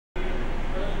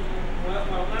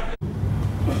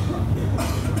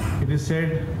It is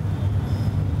said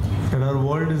that our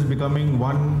world is becoming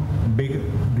one big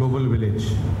global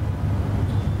village.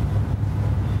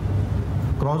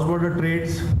 Cross-border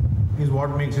trades is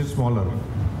what makes it smaller.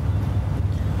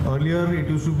 Earlier, it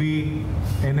used to be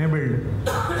enabled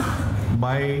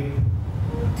by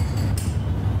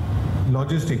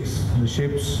logistics, the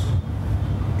ships,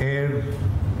 air,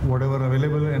 whatever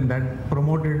available, and that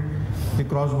promoted the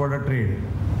cross-border trade.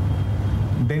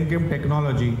 Then came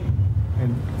technology,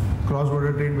 and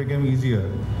cross-border trade became easier.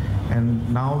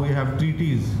 And now we have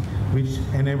treaties which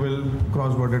enable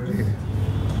cross-border trade.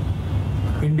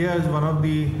 India is one of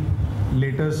the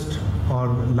latest or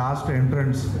last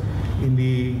entrants in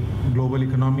the global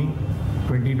economy.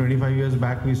 20-25 years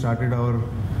back, we started our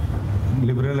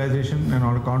liberalization, and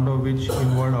on account of which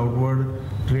inward-outward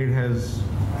trade has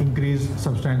increased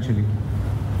substantially.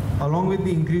 Along with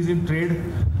the increase in trade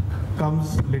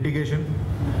comes litigation,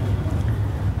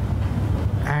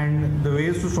 and the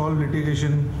ways to solve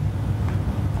litigation,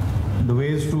 the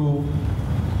ways to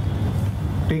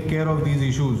take care of these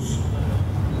issues.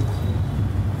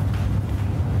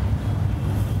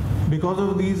 Because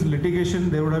of these litigation,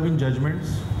 there would have been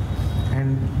judgments,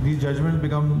 and these judgments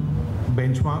become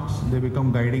benchmarks, they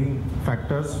become guiding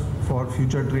factors for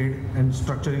future trade and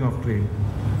structuring of trade.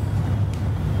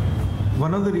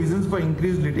 One of the reasons for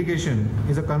increased litigation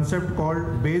is a concept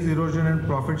called base erosion and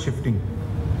profit shifting.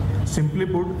 Simply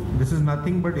put, this is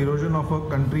nothing but erosion of a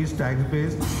country's tax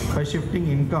base by shifting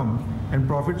income and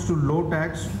profits to low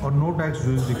tax or no tax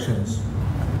jurisdictions.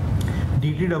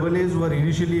 DTAAs were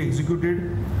initially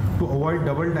executed to avoid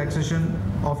double taxation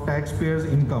of taxpayers'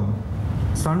 income.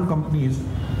 Some countries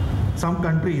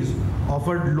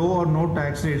offered low or no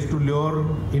tax rates to lure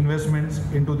investments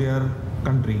into their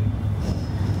country.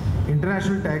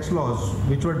 International tax laws,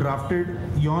 which were drafted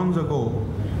eons ago,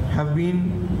 have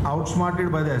been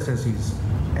outsmarted by the SSEs,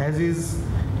 as is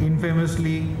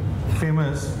infamously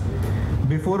famous.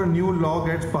 Before a new law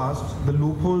gets passed, the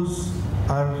loopholes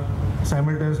are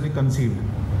simultaneously conceived.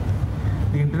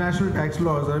 The international tax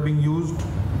laws are being used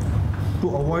to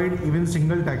avoid even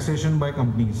single taxation by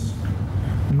companies.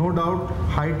 No doubt,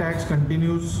 high tax countries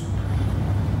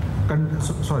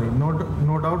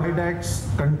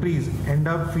end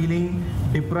up feeling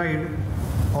deprived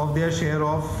of their share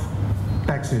of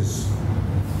taxes.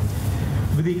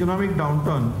 With the economic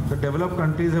downturn, the developed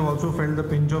countries have also felt the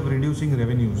pinch of reducing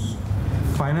revenues.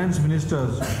 Finance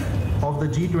ministers of the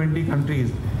G20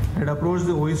 countries had approached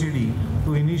the OECD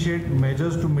to initiate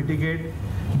measures to mitigate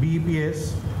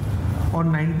BEPS.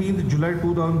 On 19th July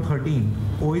 2013,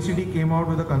 OECD came out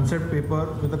with a concept paper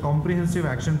with a comprehensive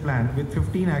action plan with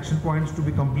 15 action points to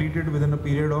be completed within a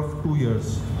period of 2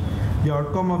 years. The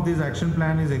outcome of this action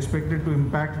plan is expected to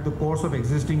impact the course of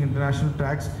existing international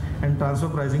tax and transfer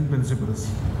pricing principles.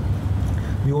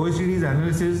 The OECD's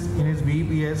analysis in its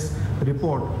BEPS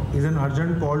report is an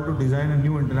urgent call to design a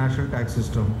new international tax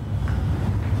system.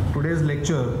 Today's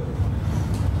lecture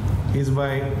is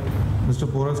by Mr.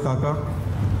 Porus Kaka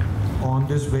on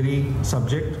this very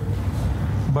subject.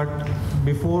 But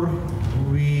before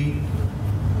we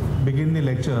begin the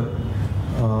lecture,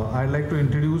 I'd like to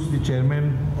introduce the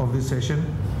chairman of this session,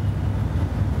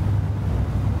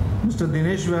 Mr.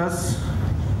 Dinesh Vyas.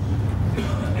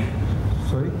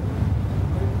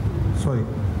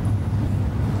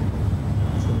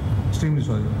 Extremely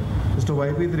sorry. Mr.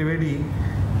 YP Trivedi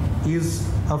is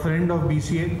a friend of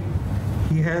BCA.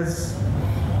 He has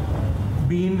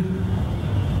been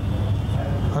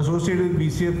associated with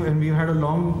BCF and we've had a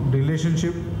long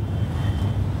relationship.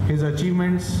 His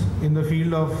achievements in the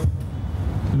field of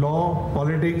law,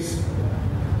 politics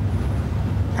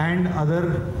and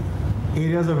other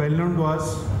areas are well known to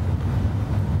us.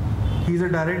 He's a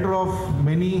director of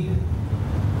many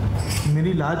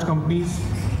large companies.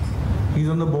 He's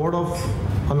on the board of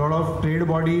a lot of trade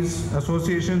bodies,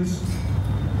 associations,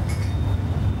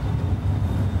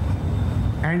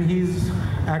 and he's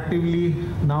actively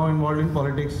now involved in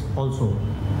politics also.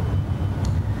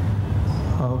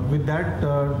 With that,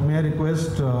 may I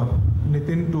request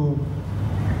Nitin to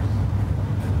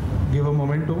give a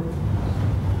memento.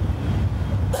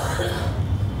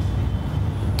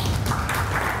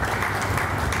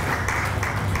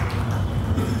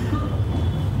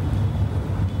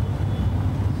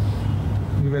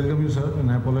 We welcome you, sir, and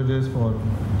I apologize for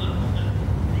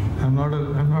I'm not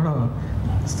a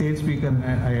stage speaker.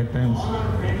 I at times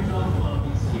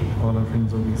all our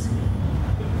friends of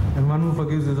BCA, and one who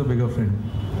forgives is a bigger friend.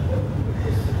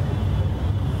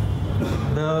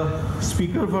 The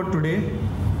speaker for today,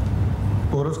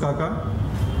 Porus Kaka,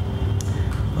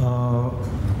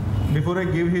 Before I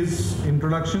give his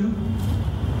introduction,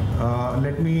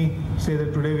 let me say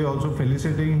that today we are also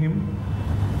felicitating him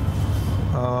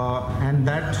and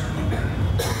that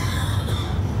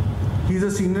he is a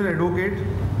senior advocate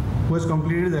who has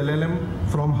completed the LLM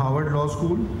from Harvard Law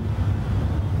School.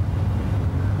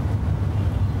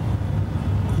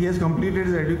 He has completed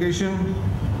his education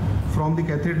from the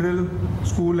Cathedral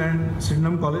School and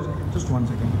Sydenham College. Just 1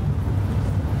 second.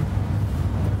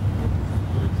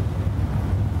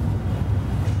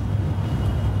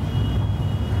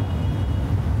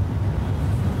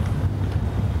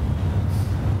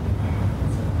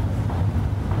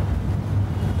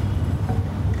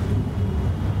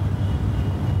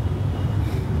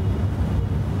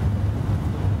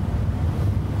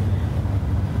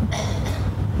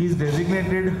 He is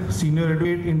designated senior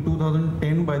advocate in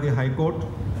 2010 by the High Court.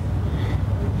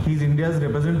 He is India's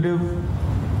representative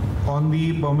on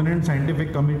the Permanent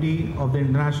Scientific Committee of the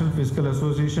International Fiscal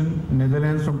Association,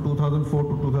 Netherlands from 2004 to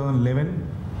 2011.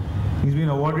 He's been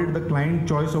awarded the Client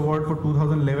Choice Award for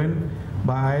 2011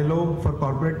 by ILO for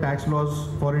corporate tax laws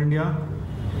for India.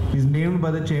 He's named by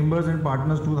the Chambers and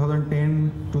Partners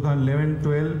 2010, 2011,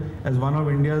 12 as one of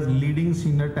India's leading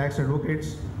senior tax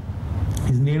advocates.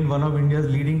 He's named one of India's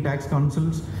leading tax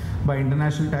counsels by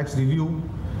International Tax Review,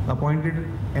 appointed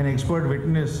an expert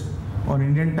witness on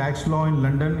Indian tax law in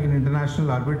London in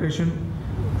international arbitration,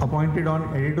 appointed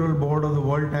on editorial board of the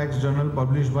World Tax Journal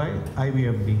published by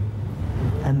IBFD.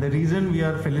 And the reason we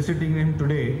are felicitating him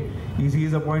today is he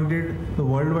is appointed the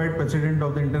worldwide president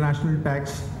of the International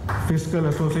Tax Fiscal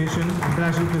Association,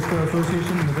 International Fiscal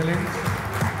Association, Netherlands.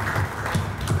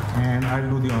 And I'll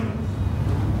do the honor.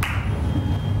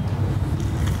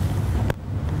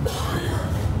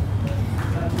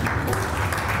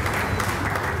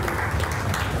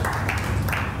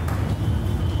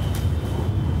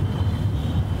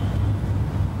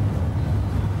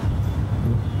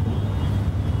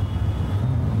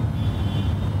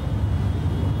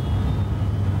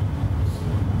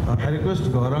 I request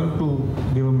Gaurang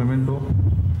to give a memento.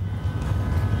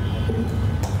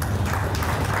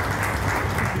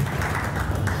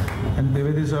 And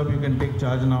Devedi sir, you can take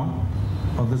charge now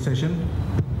of the session.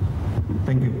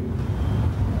 Thank you.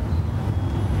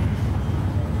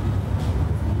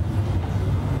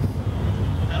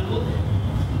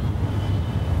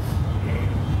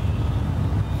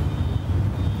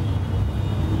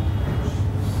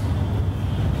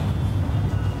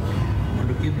 Want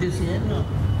to keep this here? No?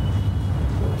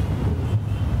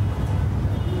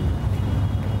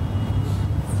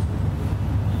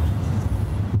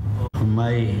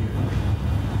 My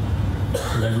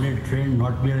learned friend,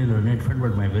 not merely learned friend,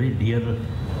 but my very dear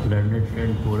learned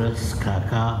friend Porus,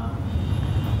 Kaka,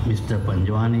 Mr.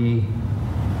 Panjwani,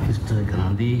 Mr.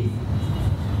 Gandhi,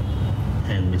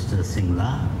 and Mr.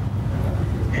 Singla,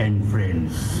 and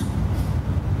friends.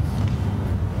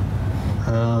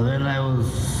 When I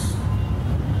was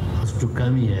to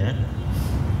come here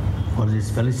for this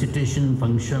felicitation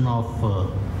function of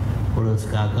Porus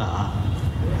Kaka,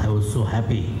 I was so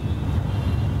happy.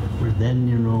 But then,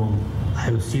 you know,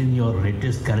 I've seen your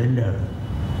latest calendar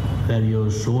where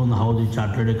you've shown how the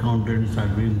chartered accountants are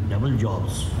doing double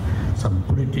jobs. Some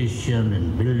politician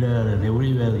and builder and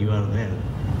everywhere you are there.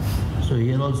 So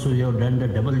here also you have done the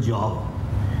double job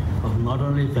of not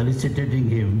only felicitating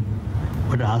him,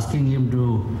 but asking him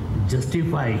to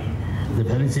justify the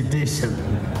felicitation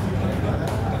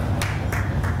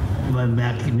by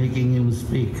making him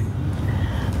speak.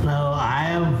 Now I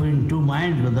am in two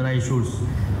minds whether I should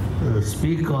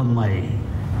speak on my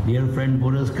dear friend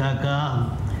Porus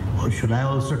Kaka, or should I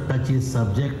also touch his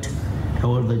subject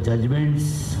about the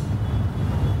judgments.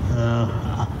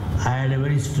 I had a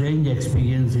very strange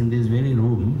experience in this very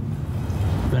room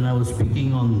when I was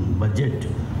speaking on budget,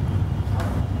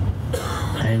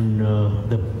 and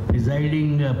the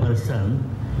presiding person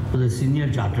was a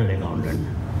senior chartered accountant.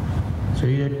 So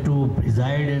he had to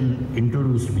preside and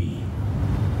introduce me.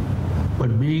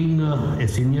 But being a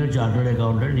senior chartered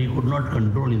accountant, he could not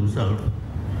control himself.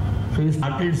 So he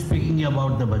started speaking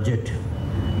about the budget,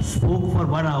 spoke for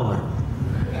 1 hour,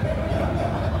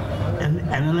 and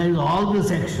analyzed all the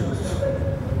sections.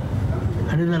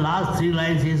 And in the last 3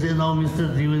 lines, he said, now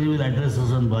Mr. Trivedi will address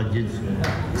us on budgets.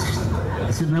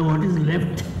 I said, now what is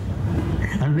left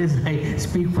unless I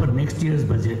speak for next year's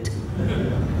budget?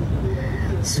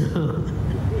 So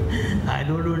I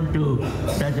don't want to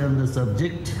touch on the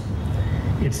subject.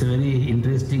 It's a very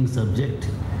interesting subject,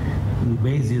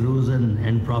 base erosion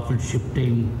and profit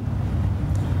shifting,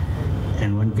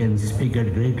 and one can speak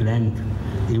at great length.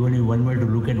 Even if one were to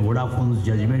look at Vodafone's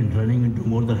judgment running into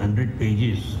more than 100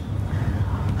 pages.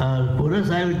 Porus,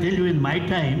 I will tell you, in my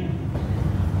time,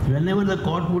 Whenever the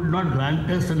court would not grant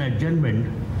us an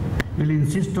adjournment, we will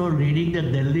insist on reading the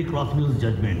Delhi Cloth Mills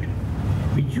judgment,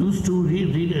 which used to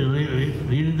read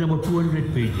in about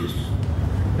 200 pages.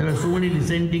 There are so many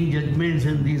dissenting judgments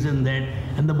and this and that,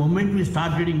 and the moment we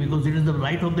start reading, because it is the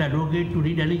right of the advocate to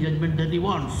read any judgment that he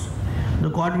wants, the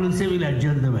court will say, we'll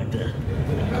adjourn the matter.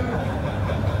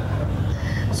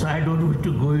 So I don't want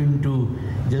to go into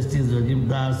Justice Rajiv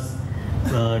Das'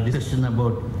 discussion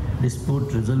about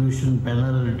dispute resolution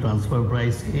panel, transfer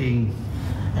pricing,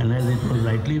 and as it was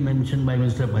rightly mentioned by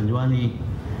Mr. Panjwani,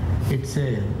 it's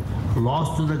a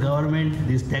loss to the government,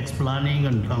 this tax planning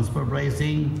and transfer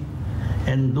pricing,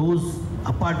 and those,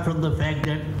 apart from the fact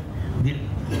that the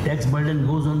tax burden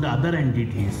goes on the other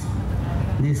entities,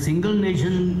 the single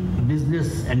nation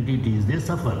business entities, they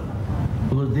suffer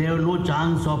because they have no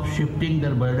chance of shifting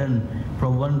their burden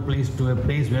from one place to a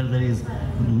place where there is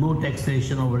no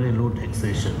taxation or very low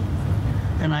taxation.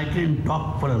 And I can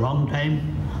talk for a long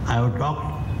time. I have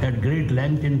talked at great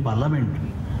length in Parliament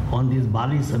on this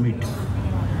Bali summit,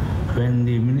 when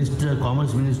the minister,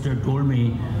 Commerce Minister told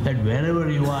me that wherever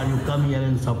you are, you come here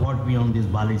and support me on this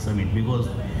Bali summit, because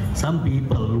some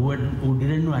people who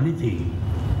didn't know anything,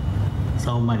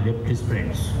 some of my leftist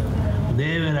friends,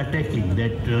 they were attacking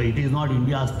that it is not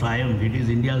India's triumph, it is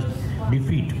India's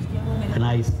defeat. And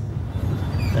I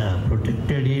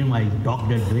protected him. I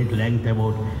talked at great length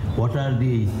about what are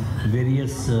the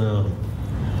various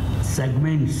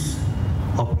segments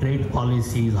of trade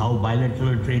policies, how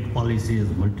bilateral trade policies,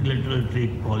 multilateral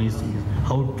trade policies,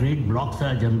 how trade blocks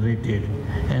are generated.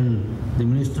 And the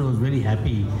minister was very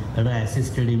happy that I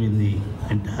assisted him in the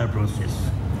entire process.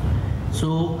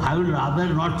 So I will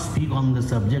rather not speak on the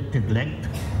subject at length.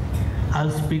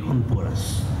 I'll speak on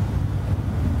Porus.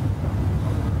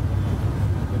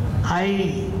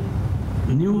 I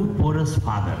knew Porus'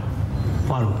 father,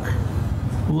 Farooq,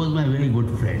 who was my very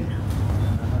good friend.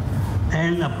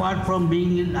 And apart from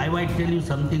being, I might tell you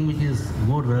something which is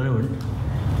more relevant,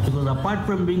 because apart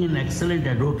from being an excellent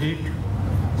advocate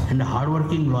and a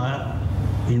hardworking lawyer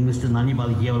in Mr. Nani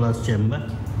Balkiawala's chamber,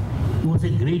 he was a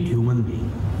great human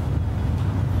being.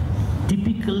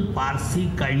 Typical Parsi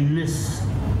kindness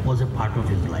was a part of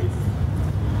his life.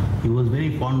 He was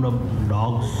very fond of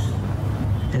dogs,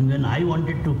 and when I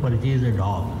wanted to purchase a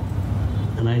dog,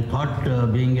 and I thought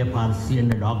being a Parsi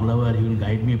and a dog lover, he will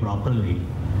guide me properly.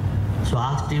 So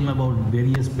I asked him about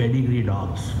various pedigree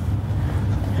dogs,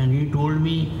 and he told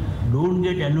me, don't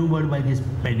get enamored by these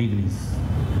pedigrees.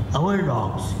 Our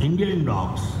dogs, Indian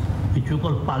dogs, which we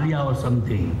call Palia or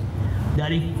something, they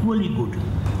are equally good.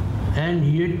 And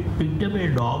he had picked up a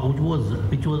dog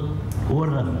which was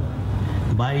overrun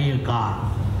by a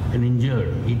car and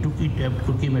injured. He took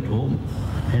him at home,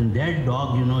 and that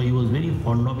dog, he was very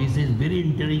fond of. He says very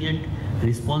intelligent,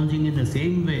 responding in the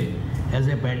same way as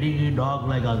a pedigree dog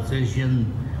like Alsatian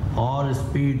or a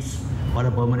Spitz or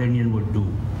a Pomeranian would do.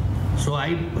 So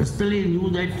I personally knew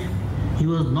that he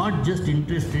was not just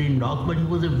interested in dogs, but he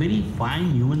was a very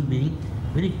fine human being,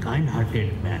 very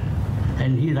kind-hearted man.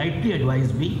 And he rightly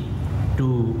advised me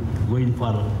to go in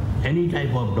for any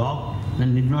type of dog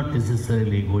and did not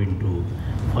necessarily go into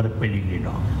for a pedigree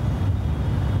dog.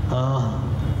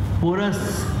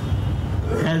 Porus,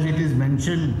 as it is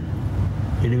mentioned,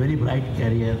 had a very bright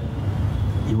career.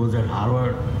 He was at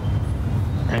Harvard,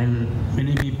 and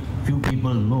few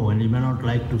people know, and he may not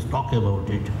like to talk about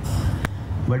it.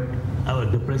 But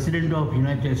the President of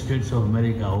United States of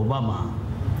America, Obama,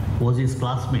 was his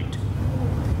classmate.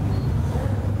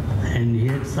 And he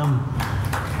had some...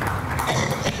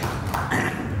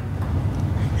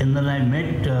 And then I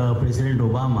met President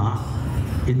Obama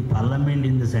in Parliament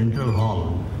in the Central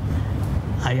Hall.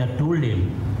 I had told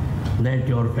him that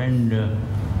your friend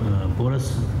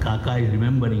Porus Kaka is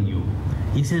remembering you.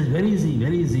 He says, very easy,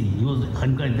 very easy. He was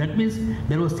encouraged. That means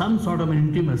there was some sort of an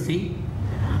intimacy.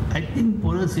 I think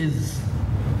Porus is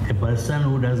a person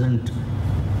who doesn't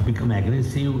become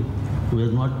aggressive,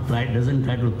 who doesn't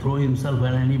try to throw himself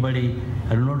at anybody.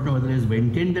 I do not know whether it's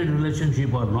maintained that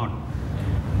relationship or not.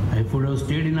 If he would have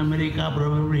stayed in America,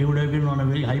 probably he would have been on a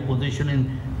very high position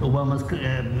in Obama's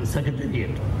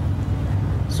secretariat.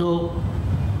 So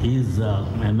he is a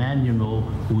man,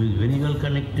 who is very well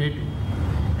connected,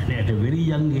 and at a very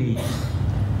young age,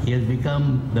 he has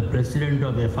become the president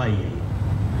of FIA,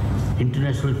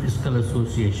 International Fiscal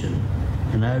Association.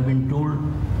 And I have been told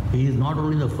he is not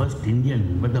only the first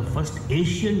Indian, but the first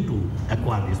Asian to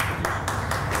acquire this position,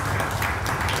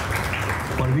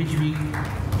 for which we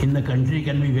in the country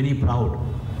can be very proud.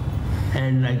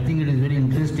 And I think it is very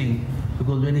interesting,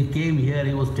 because when he came here,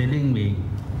 he was telling me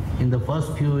in the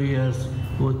first few years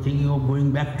he was thinking of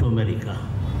going back to America.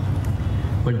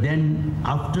 But then,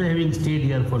 after having stayed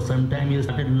here for some time, he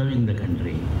started loving the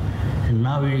country. And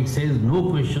now he says, no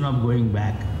question of going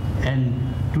back.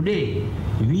 And today,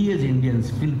 we as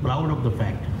Indians feel proud of the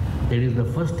fact that he is the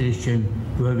first Asian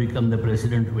to have become the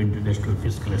president of International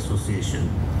Fiscal Association.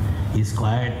 He is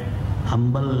quiet,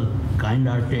 humble,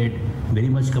 kind-hearted, very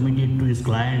much committed to his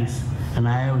clients. And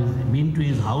I have been to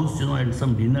his house, at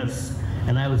some dinners,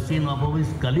 and I have seen some of his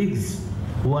colleagues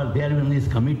who are there in his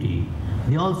committee.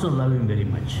 They also love him very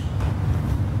much.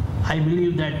 I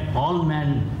believe that all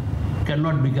men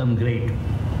cannot become great,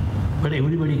 but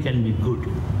everybody can be good.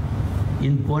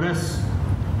 In Porus,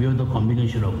 we have the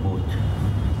combination of both.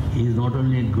 He is not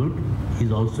only good, he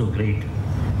is also great.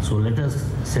 So let us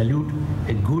salute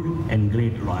a good and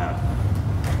great lawyer.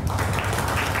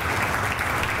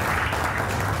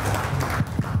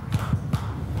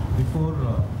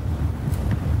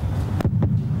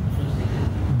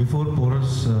 Before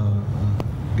Porus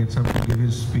gets up to give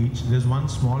his speech, there's one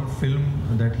small film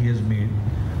that he has made,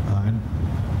 and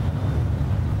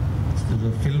it's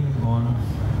a film on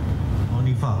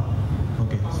IFA.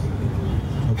 Okay.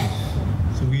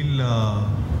 So we'll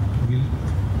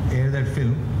air that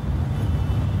film.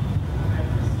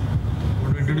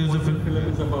 Want to introduce the film? The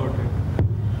film is about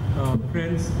it.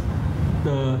 Friends,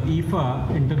 the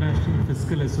IFA, International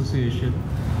Fiscal Association,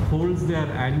 holds their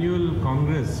annual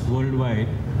congress worldwide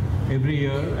every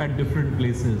year at different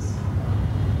places.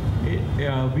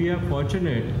 We are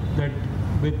fortunate that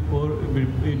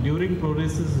during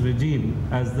Porus's regime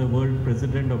as the world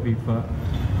president of IFA,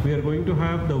 we are going to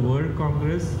have the World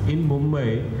Congress in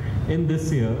Mumbai in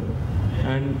this year,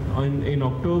 and in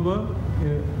October,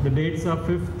 the dates are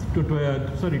 12th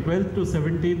to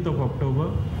 17th of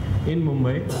October in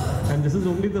Mumbai, and this is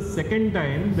only the second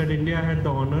time that India had the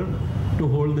honor to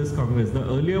hold this Congress. The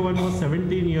earlier one was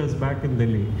 17 years back in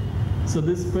Delhi. So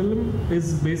this film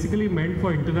is basically meant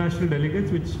for international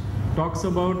delegates, which talks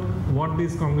about what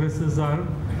these congresses are,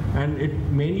 and it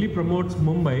mainly promotes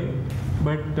Mumbai,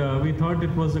 but we thought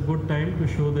it was a good time to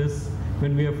show this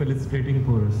when we are felicitating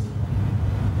Porus.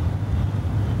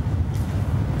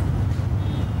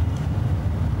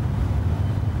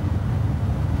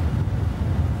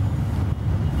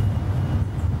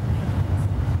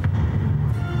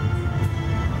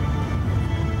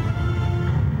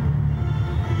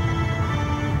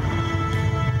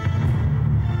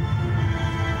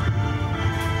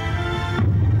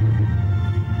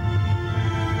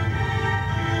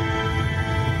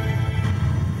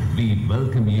 We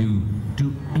welcome you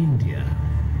to India.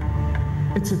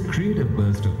 It's a creative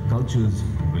burst of cultures,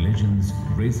 religions,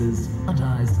 races,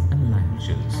 attires and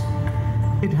languages.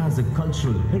 It has a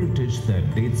cultural heritage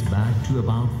that dates back to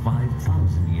about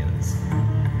 5,000 years.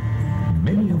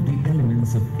 Many of the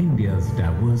elements of India's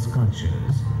diverse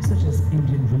cultures, such as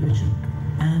Indian religion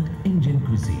and Indian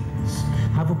cuisines,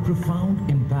 have a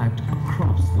profound impact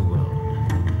across the world.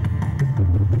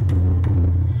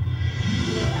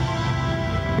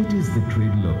 It is the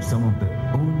cradle of some of the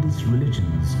oldest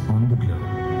religions on the globe,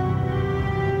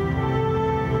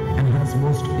 and has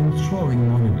most enthralling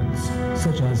monuments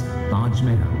such as Taj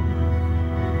Mahal,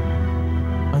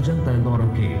 Ajanta-Ellora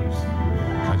Caves,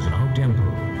 Khajuraho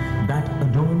Temple that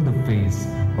adorn the face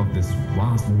of this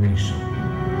vast nation.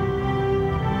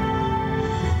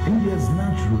 India's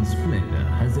natural splendor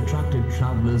has attracted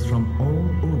travelers from all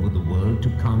over the world to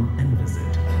come and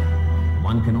visit.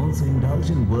 One can also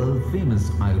indulge in world-famous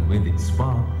Ayurvedic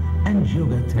spa and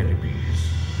yoga therapies.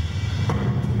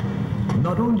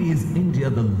 Not only is India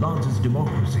the largest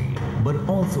democracy, but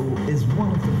also is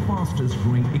one of the fastest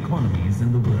growing economies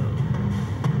in the world.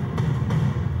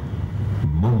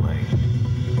 Mumbai,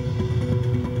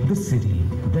 the city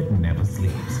that never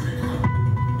sleeps.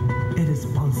 It is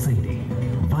pulsating,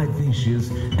 vivacious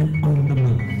and on the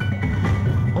move.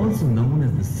 Also known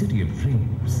as the city of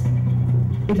dreams.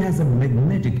 It has a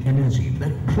magnetic energy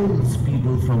that pulls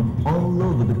people from all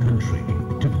over the country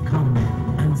to come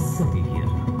and settle here.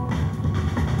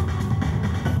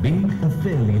 Being a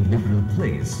fairly liberal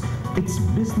place, its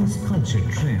business culture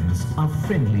trends are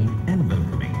friendly and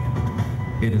welcoming.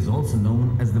 It is also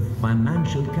known as the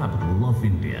financial capital of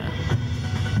India.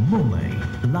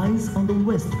 Mumbai lies on the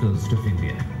west coast of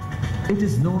India. It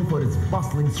is known for its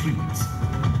bustling streets,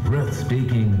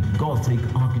 breathtaking Gothic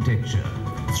architecture,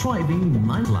 thriving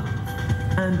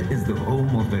nightlife, and is the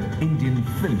home of the Indian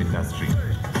film industry.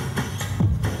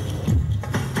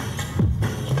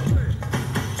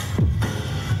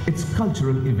 Its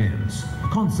cultural events,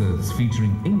 concerts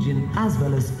featuring Indian as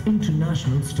well as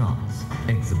international stars,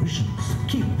 exhibitions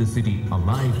keep the city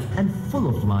alive and full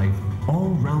of life all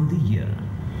round the year.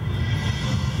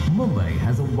 Mumbai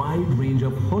has a wide range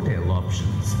of hotel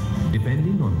options.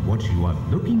 Depending on what you are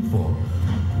looking for,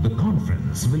 the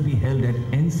conference will be held at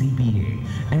NCPA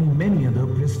and many other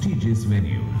prestigious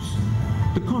venues.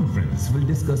 The conference will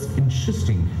discuss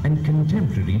interesting and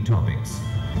contemporary topics.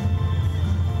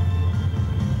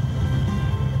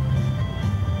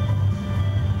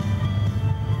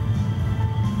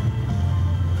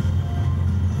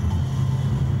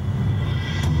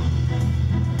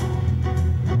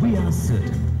 We are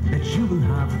certain that you will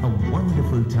have a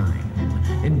wonderful time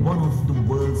in one of the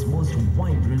world's most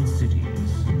vibrant cities.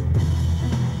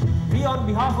 We on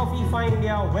behalf of IFA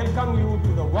India welcome you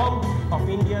to the warmth of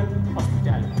Indian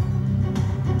hospitality.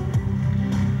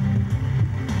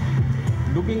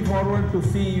 Looking forward to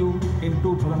see you in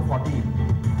 2014.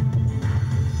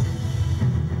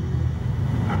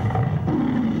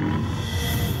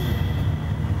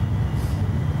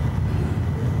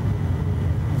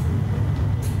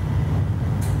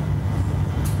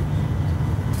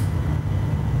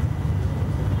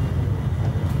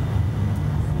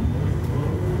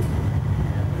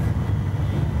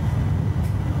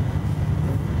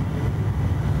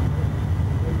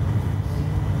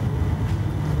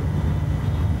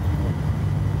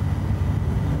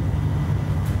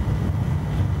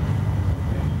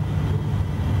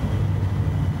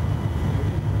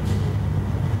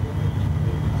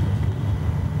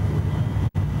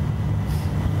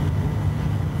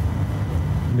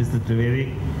 Mr.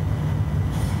 Trivedi,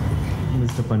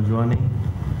 Mr. Panjwani,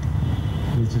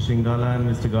 Mr. Shingala and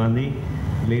Mr. Gandhi,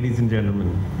 ladies and gentlemen.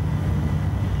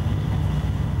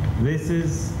 This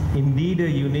is indeed a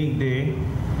unique day,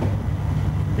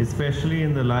 especially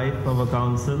in the life of a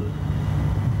council,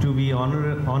 to be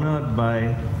honored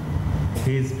by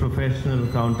his professional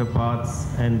counterparts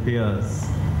and peers.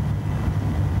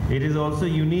 It is also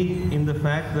unique in the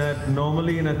fact that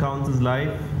normally in a council's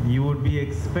life, you would be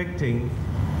expecting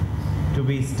to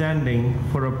be standing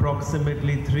for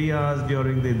approximately 3 hours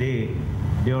during the day,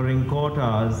 during court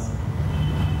hours,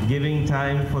 giving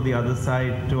time for the other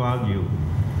side to argue.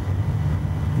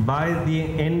 By the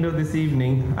end of this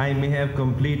evening, I may have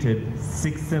completed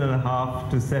 6.5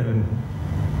 to 7.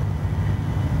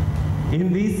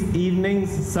 In this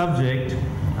evening's subject,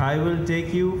 I will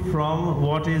take you from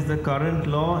what is the current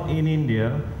law in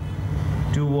India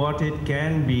to what it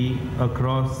can be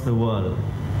across the world.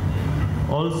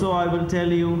 Also, I will tell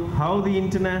you how the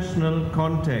international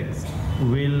context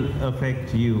will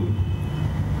affect you.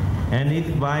 And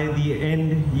if by the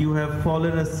end you have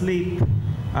fallen asleep,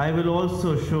 I will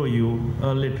also show you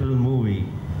a little movie.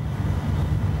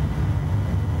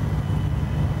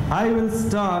 I will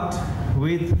start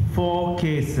with 4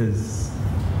 cases.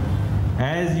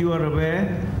 As you are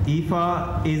aware,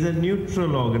 IFA is a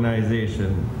neutral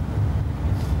organization.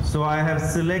 So I have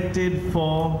selected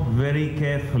 4 very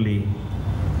carefully.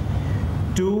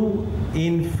 2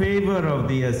 in favor of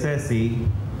the assessee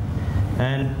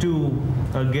and 2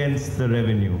 against the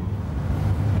revenue.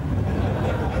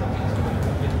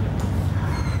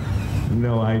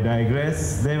 No, I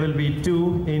digress. There will be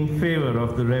 2 in favor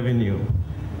of the revenue.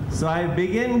 So I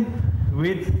begin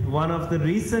with one of the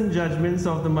recent judgments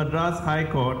of the Madras High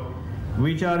Court,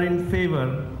 which are in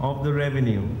favor of the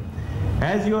revenue.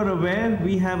 As you are aware,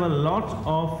 we have a lot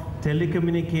of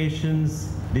telecommunications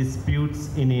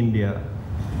disputes in India.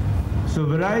 So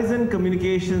Verizon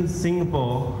Communications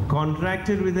Singapore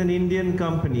contracted with an Indian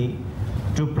company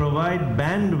to provide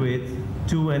bandwidth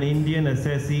to an Indian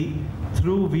assessee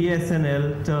through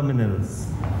VSNL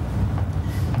terminals.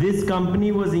 This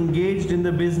company was engaged in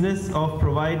the business of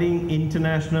providing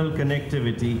international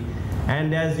connectivity,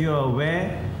 and as you are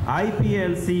aware,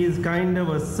 IPLC is kind of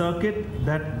a circuit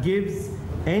that gives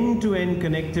end-to-end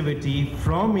connectivity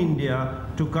from India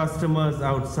to customers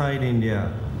outside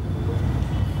India.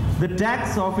 The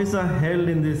tax officer held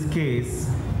in this case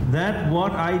that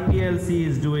what IPLC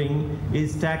is doing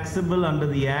is taxable under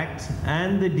the Act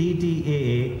and the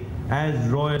DTAA as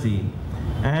royalty,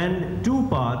 and 2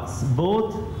 parts,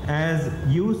 both as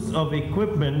use of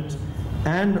equipment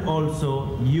and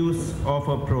also use of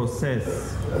a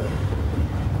process.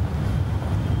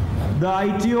 The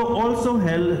ITO also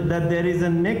held that there is a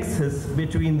nexus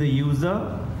between the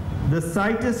user, the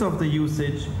situs of the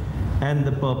usage, and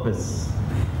the purpose.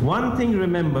 One thing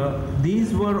remember,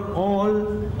 these were all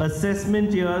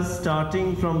assessment years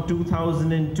starting from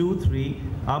 2002-03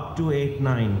 up to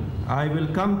 8-9. I will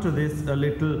come to this a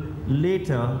little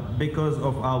later because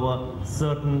of our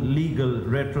certain legal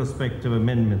retrospective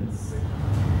amendments.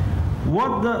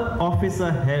 What the officer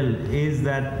held is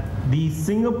that the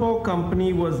Singapore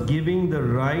company was giving the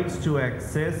right to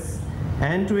access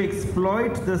and to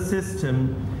exploit the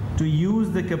system to use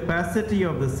the capacity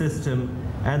of the system,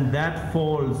 and that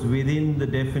falls within the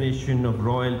definition of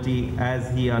royalty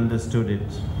as he understood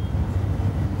it.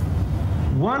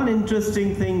 One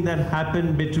interesting thing that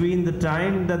happened between the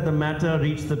time that the matter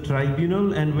reached the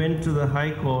tribunal and went to the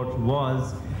High Court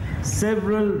was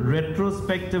several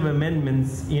retrospective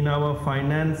amendments in our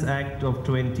Finance Act of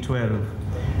 2012,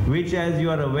 which, as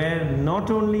you are aware, not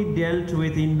only dealt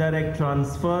with indirect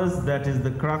transfers, that is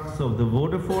the crux of the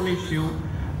Vodafone issue,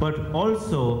 but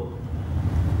also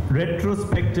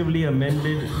retrospectively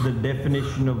amended the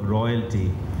definition of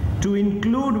royalty to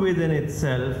include within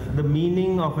itself the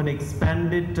meaning of an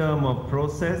expanded term of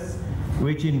process,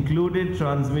 which included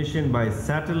transmission by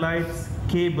satellites,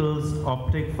 cables,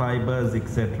 optic fibers,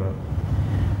 etc.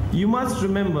 You must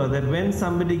remember that when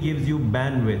somebody gives you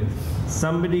bandwidth,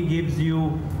 somebody gives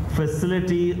you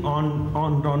facility on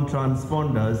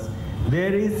transponders,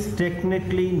 there is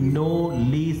technically no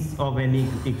lease of any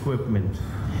equipment.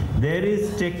 There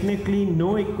is technically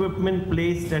no equipment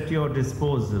placed at your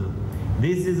disposal.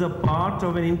 This is a part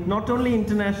of not only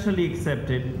internationally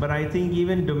accepted, but I think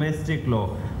even domestic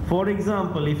law. For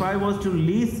example, if I was to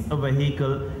lease a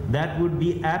vehicle, that would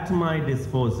be at my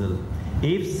disposal.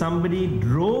 If somebody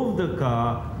drove the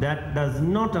car, that does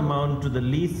not amount to the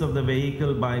lease of the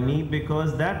vehicle by me,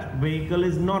 because that vehicle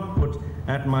is not put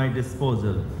at my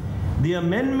disposal. The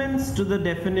amendments to the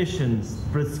definitions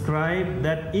prescribe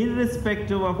that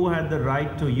irrespective of who had the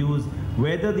right to use,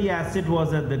 whether the asset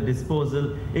was at the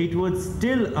disposal, it would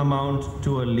still amount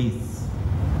to a lease.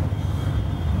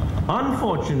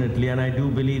 Unfortunately, and I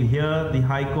do believe here the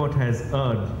High Court has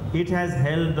erred, it has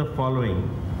held the following: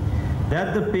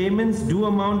 that the payments do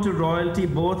amount to royalty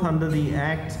both under the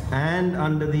Act and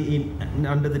under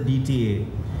the DTA.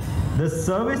 The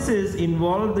services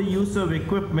involve the use of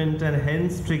equipment and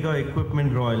hence trigger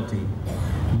equipment royalty.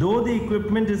 Though the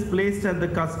equipment is placed at the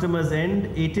customer's end,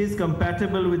 it is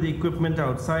compatible with the equipment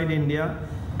outside India,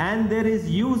 and there is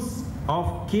use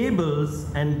of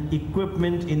cables and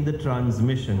equipment in the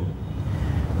transmission.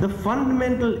 The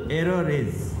fundamental error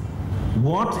is,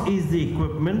 what is the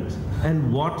equipment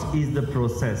and what is the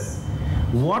process?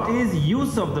 What is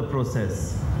use of the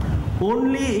process?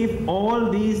 Only if all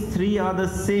these three are the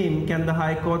same can the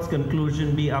High Court's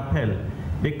conclusion be upheld.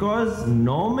 Because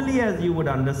normally, as you would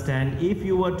understand, if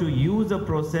you were to use a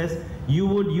process, you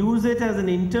would use it as an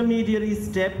intermediary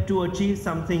step to achieve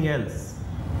something else.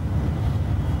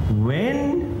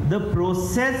 When the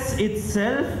process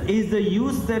itself is the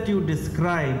use that you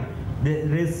describe,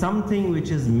 there is something which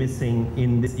is missing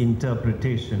in this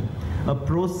interpretation. A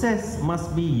process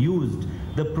must be used.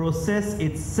 The process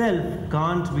itself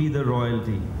can't be the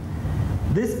royalty.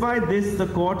 Despite this, the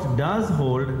court does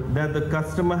hold that the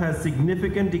customer has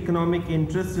significant economic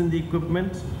interest in the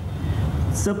equipment.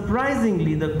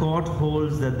 Surprisingly, the court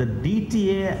holds that the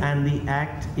DTA and the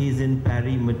Act is in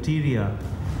pari materia,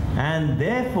 and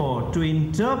therefore, to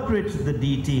interpret the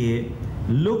DTA,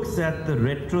 looks at the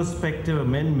retrospective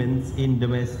amendments in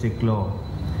domestic law.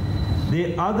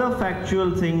 The other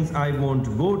factual things I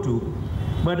won't go to,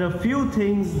 but a few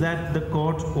things that the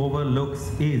court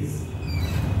overlooks is,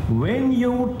 when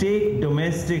you take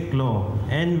domestic law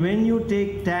and when you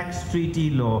take tax treaty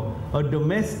law, a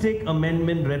domestic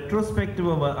amendment, retrospective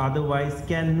or otherwise,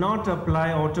 cannot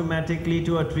apply automatically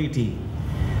to a treaty.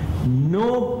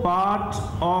 No part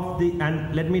of the,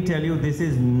 and let me tell you, this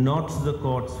is not the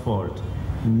court's fault.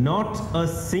 Not a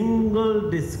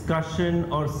single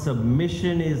discussion or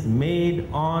submission is made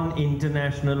on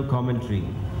international commentary.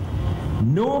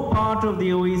 No part of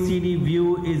the OECD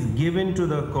view is given to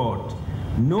the court.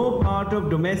 No part of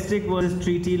domestic versus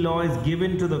treaty law is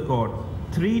given to the court.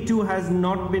 3.2 has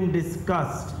not been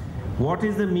discussed. What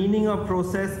is the meaning of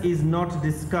process is not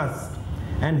discussed.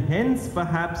 And hence,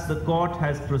 perhaps the court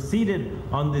has proceeded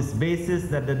on this basis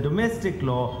that the domestic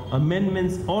law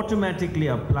amendments automatically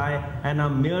apply and are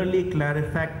merely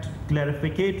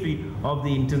clarificatory of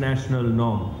the international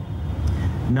norm.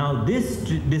 Now, this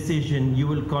decision, you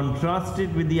will contrast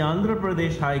it with the Andhra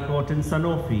Pradesh High Court in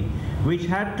Sanofi, which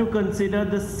had to consider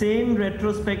the same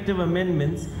retrospective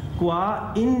amendments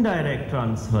qua indirect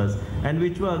transfers, and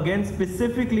which were again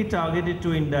specifically targeted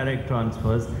to indirect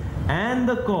transfers. And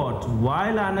the court,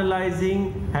 while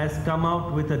analyzing, has come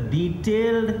out with a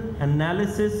detailed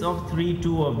analysis of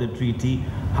 3.2 of the treaty,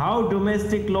 how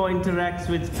domestic law interacts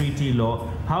with treaty law,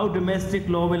 how domestic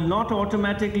law will not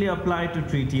automatically apply to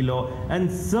treaty law, and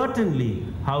certainly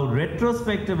how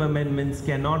retrospective amendments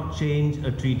cannot change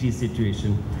a treaty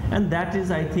situation. And that is,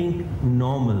 I think,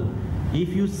 normal.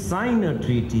 if you sign a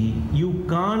treaty, you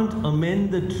can't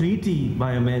amend the treaty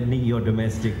by amending your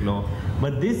domestic law.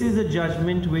 But this is a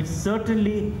judgment which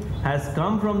certainly has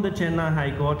come from the Chennai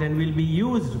High Court and will be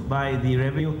used by the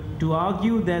revenue to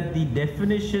argue that the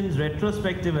definitions,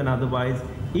 retrospective and otherwise,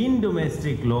 in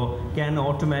domestic law can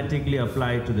automatically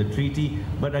apply to the treaty.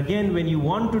 But again, when you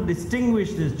want to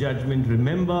distinguish this judgment,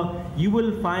 remember, you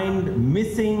will find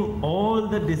missing all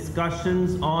the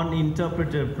discussions on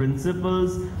interpretive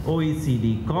principles,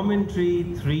 OECD commentary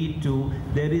 3.2.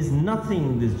 There is nothing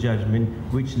in this judgment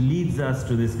which leads us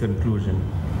to this conclusion.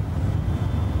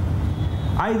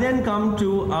 I then come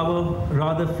to our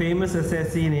rather famous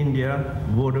assessee in India,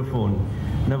 Vodafone.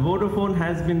 Now, Vodafone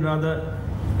has been rather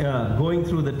going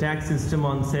through the tax system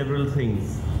on several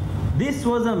things. This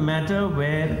was a matter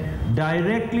where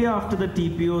directly after the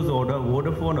TPO's order,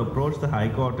 Vodafone approached the High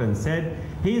Court and said,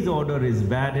 his order is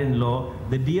bad in law,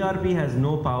 the DRP has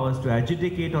no powers to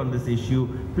adjudicate on this issue,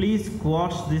 please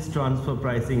quash this transfer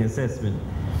pricing assessment.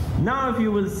 Now if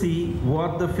you will see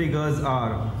what the figures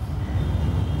are,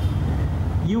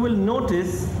 you will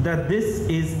notice that this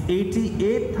is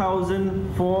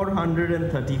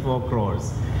 88,434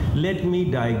 crores. Let me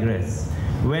digress.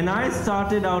 When I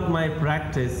started out my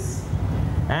practice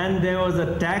and there was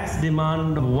a tax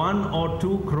demand of 1 or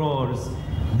 2 crores,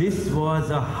 this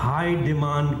was a high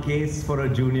demand case for a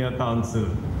junior counsel.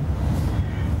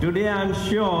 Today I'm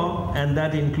sure, and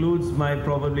that includes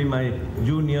probably my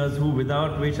juniors, who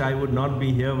without which I would not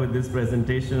be here with this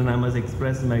presentation, and I must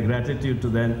express my gratitude to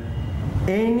them.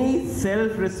 Any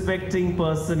self-respecting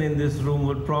person in this room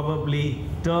would probably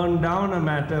turn down a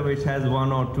matter which has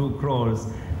 1 or 2 crores,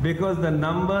 because the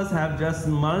numbers have just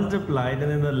multiplied,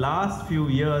 and in the last few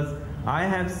years I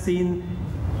have seen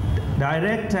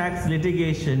direct tax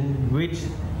litigation which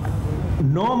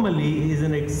normally is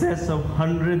in excess of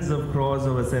hundreds of crores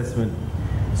of assessment.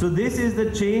 So this is the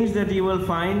change that you will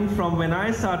find from when I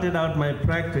started out my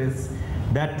practice,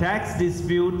 that tax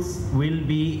disputes will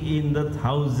be in the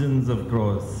thousands of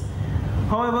crores.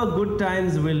 However, good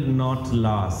times will not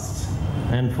last.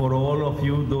 And for all of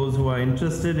you, those who are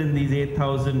interested in these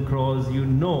 8,000 crores, you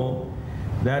know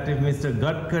that if Mr.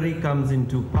 Gadkari comes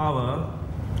into power,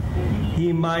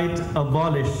 he might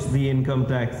abolish the Income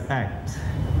Tax Act.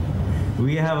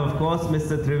 We have, of course,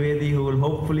 Mr. Trivedi, who will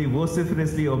hopefully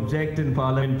vociferously object in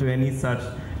Parliament to any such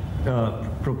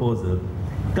proposal.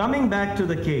 Coming back to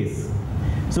the case.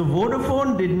 So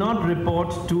Vodafone did not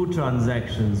report 2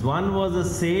 transactions. One was a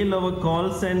sale of a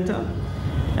call center,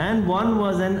 and one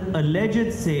was an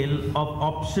alleged sale of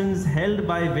options held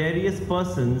by various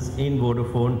persons in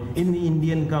Vodafone in the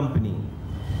Indian company.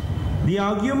 The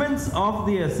arguments of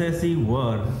the assessee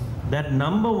were that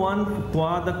number one,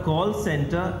 qua the call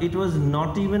center, it was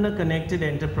not even a connected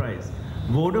enterprise.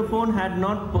 Vodafone had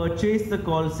not purchased the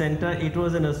call center, it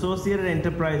was an associated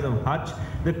enterprise of Hutch.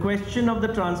 The question of the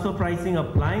transfer pricing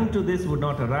applying to this would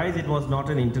not arise, it was not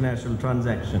an international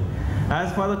transaction.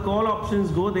 As far as the call options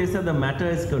go, they said the matter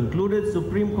is concluded,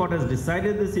 Supreme Court has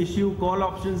decided this issue, call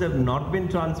options have not been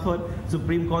transferred,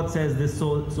 Supreme Court says this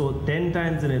so 10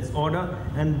 times in its order,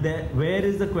 and where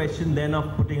is the question then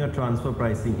of putting a transfer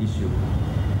pricing issue?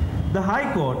 The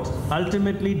High Court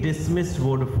ultimately dismissed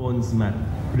Vodafone's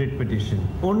writ petition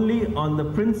only on the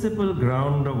principal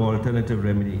ground of alternative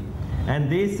remedy. And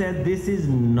they said this is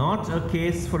not a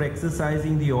case for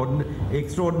exercising the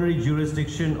extraordinary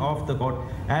jurisdiction of the court,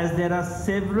 as there are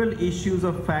several issues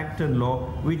of fact and law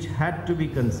which had to be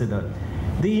considered.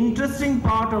 The interesting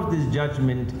part of this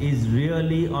judgment is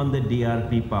really on the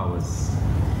DRP powers.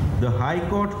 The High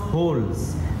Court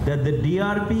holds that the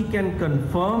DRP can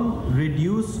confirm,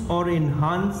 reduce or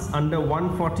enhance under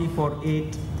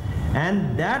 144(8),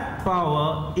 and that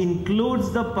power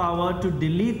includes the power to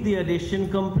delete the addition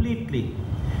completely,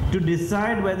 to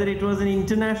decide whether it was an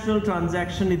international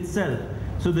transaction itself.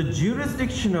 So the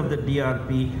jurisdiction of the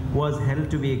DRP was held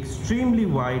to be extremely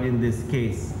wide in this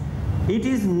case. It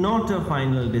is not a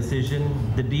final decision.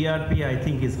 The DRP, I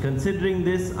think, is considering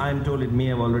this. I'm told it may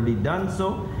have already done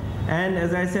so. And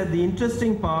as I said, the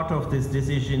interesting part of this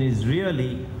decision is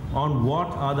really on what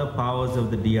are the powers of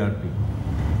the DRP.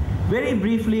 Very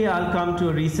briefly, I'll come to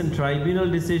a recent tribunal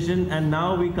decision, and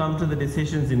now we come to the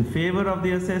decisions in favor of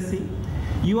the assessee.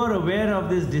 You are aware of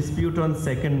this dispute on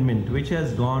secondment, which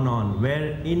has gone on,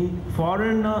 where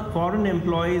foreign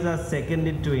employees are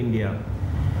seconded to India.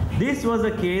 This was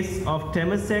a case of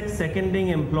Temasek seconding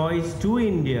employees to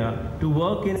India to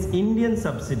work in its Indian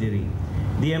subsidiary.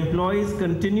 The employees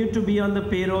continued to be on the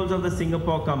payrolls of the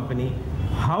Singapore company.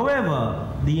 However,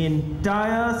 the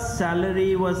entire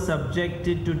salary was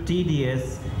subjected to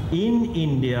TDS in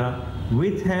India,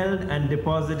 withheld and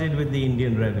deposited with the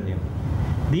Indian revenue.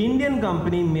 The Indian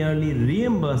company merely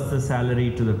reimbursed the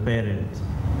salary to the parent.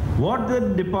 What did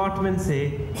the department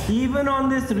say? Even on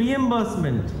this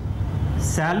reimbursement,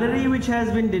 salary which has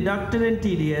been deducted in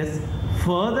TDS,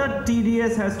 further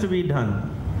TDS has to be done.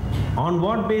 On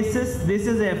what basis? This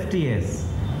is FTS.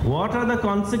 What are the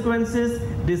consequences?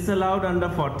 Disallowed under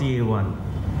 40A1.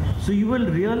 So you will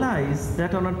realize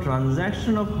that on a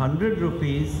transaction of 100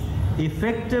 rupees,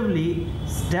 effectively,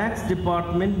 tax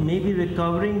department may be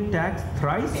recovering tax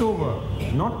thrice over,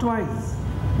 not twice.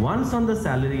 Once on the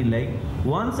salary leg,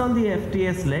 once on the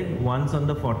FTS leg, once on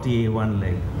the 40A1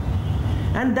 leg.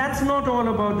 And that's not all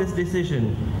about this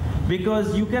decision,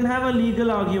 because you can have a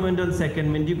legal argument on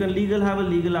secondment, you can have a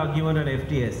legal argument on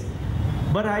FTS.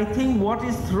 But I think what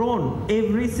is thrown,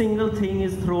 every single thing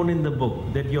is thrown in the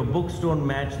book, that your books don't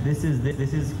match, this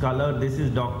is colored, this is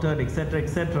doctored, etc.,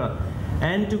 etc.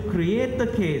 And to create the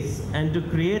case and to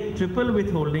create triple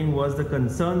withholding was the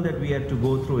concern that we had to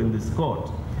go through in this court.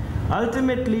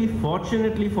 Ultimately,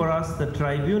 fortunately for us, the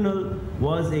tribunal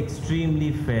was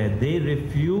extremely fair. They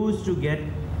refused to get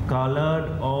colored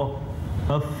or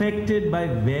affected by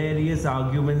various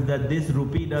arguments that this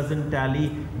rupee doesn't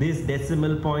tally, this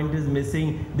decimal point is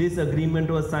missing, this agreement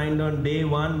was signed on day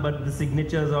 1 but the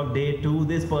signatures of day 2,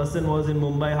 this person was in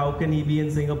Mumbai, how can he be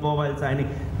in Singapore while signing?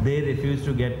 They refused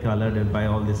to get colored by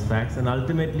all these facts and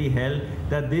ultimately held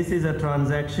that this is a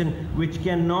transaction which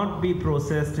cannot be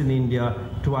processed in India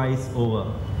twice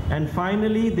over. And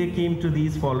finally, they came to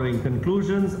these following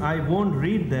conclusions. I won't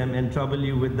read them and trouble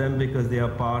you with them because they are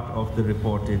part of the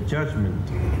reported judgment.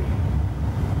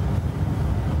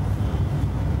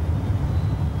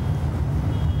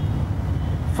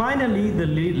 Finally, the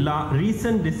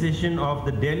recent decision of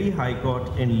the Delhi High Court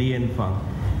in Li and Feng.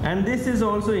 And this is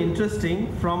also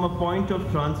interesting from a point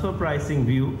of transfer pricing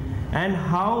view and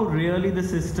how really the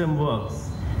system works.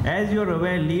 As you're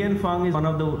aware, Li and Feng is one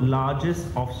of the largest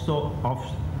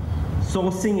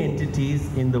sourcing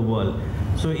entities in the world.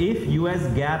 So if US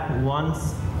Gap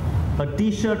wants a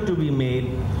t-shirt to be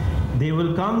made, they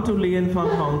will come to Li and Feng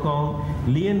Hong Kong.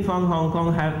 Li and Feng Hong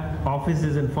Kong have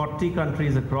offices in 40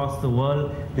 countries across the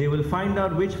world. They will find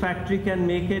out which factory can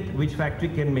make it, which factory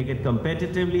can make it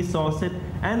competitively, source it,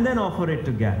 and then offer it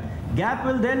to Gap. Gap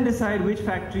will then decide which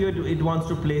factory it wants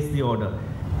to place the order.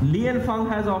 Li and Feng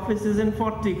has offices in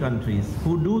 40 countries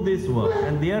who do this work,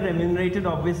 and they are remunerated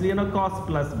obviously on a cost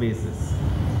plus basis.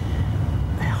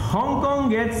 Hong Kong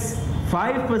gets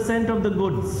 5% of the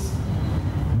goods.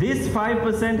 This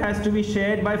 5% has to be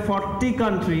shared by 40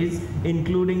 countries,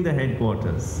 including the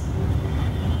headquarters.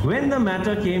 When the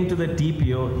matter came to the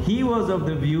TPO, he was of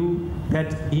the view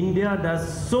that India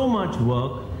does so much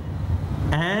work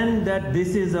and that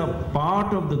this is a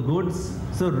part of the goods.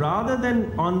 So rather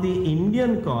than on the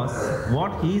Indian cost,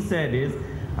 what he said is,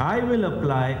 I will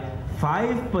apply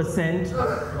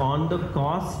 5% on the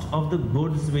cost of the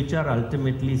goods which are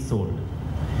ultimately sold.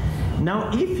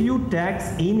 Now, if you tax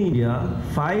in India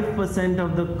 5%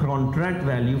 of the contract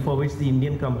value for which the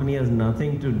Indian company has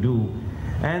nothing to do,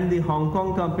 and the Hong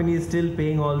Kong company is still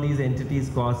paying all these entities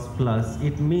cost plus,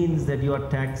 it means that you are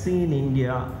taxing in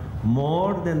India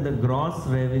more than the gross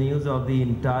revenues of the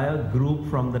entire group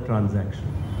from the transaction.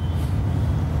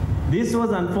 This was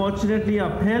unfortunately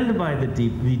upheld by the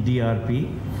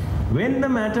DRP. When the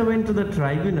matter went to the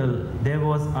tribunal, there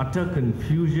was utter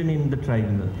confusion in the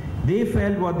tribunal. They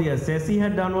felt what the assessee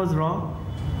had done was wrong.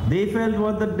 They felt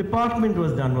what the department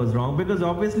was done was wrong, because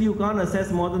obviously you can't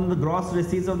assess more than the gross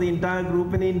receipts of the entire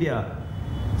group in India.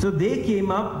 So they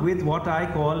came up with what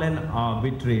I call an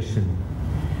arbitration.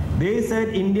 They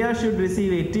said India should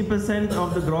receive 80%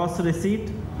 of the gross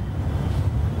receipt,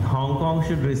 Hong Kong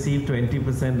should receive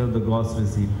 20% of the gross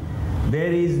receipt.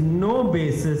 There is no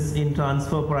basis in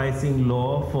transfer pricing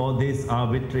law for this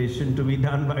arbitration to be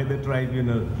done by the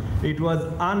tribunal. It was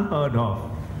unheard of.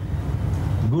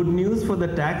 Good news for the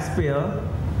taxpayer,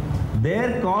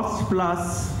 their cost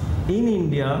plus in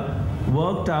India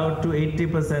worked out to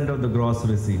 80% of the gross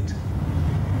receipt.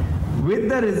 With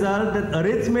the result that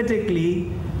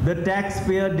arithmetically, the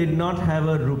taxpayer did not have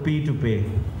a rupee to pay.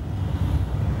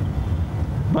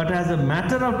 But as a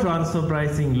matter of transfer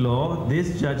pricing law,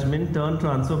 this judgment turned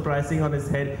transfer pricing on its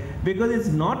head, because it's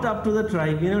not up to the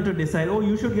tribunal to decide, oh,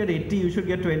 you should get 80, you should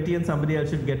get 20, and somebody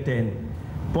else should get 10.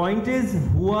 Point is,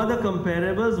 who are the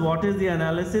comparables? What is the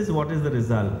analysis? What is the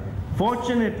result?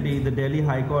 Fortunately, the Delhi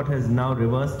High Court has now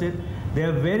reversed it. There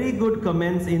are very good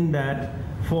comments in that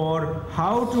for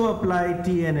how to apply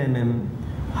TNMM,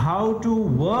 how to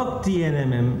work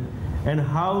TNMM, and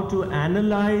how to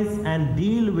analyze and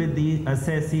deal with the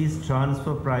assessee's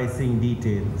transfer pricing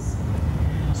details.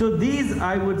 So these,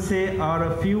 I would say,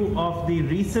 are a few of the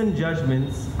recent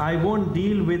judgments. I won't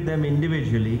deal with them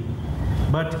individually,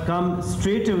 but come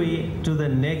straight away to the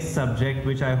next subject,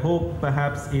 which I hope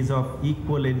perhaps is of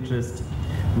equal interest,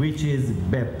 which is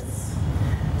BEPS.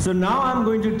 So now I'm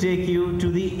going to take you to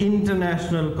the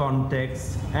international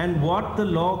context and what the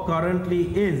law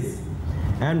currently is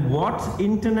and what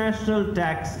international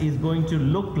tax is going to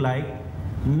look like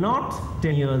not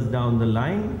 10 years down the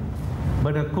line,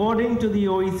 but according to the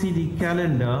OECD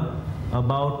calendar,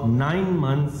 about 9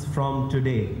 months from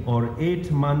today or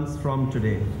 8 months from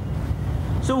today.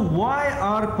 So why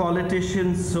are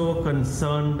politicians so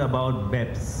concerned about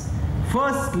BEPS?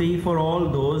 Firstly, for all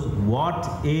those, what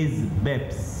is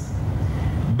BEPS?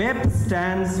 BEPS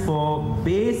stands for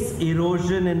Base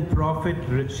Erosion and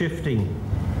Profit Shifting.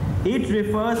 It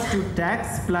refers to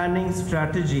tax planning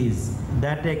strategies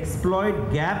that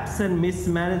exploit gaps and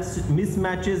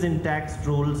mismatches in tax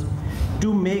rules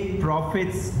to make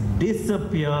profits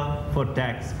disappear for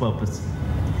tax purposes.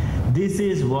 This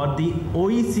is what the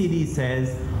OECD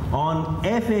says on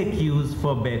FAQs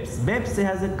for BEPS. BEPS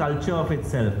has a culture of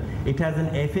itself. It has an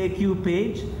FAQ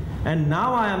page, and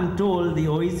now I am told the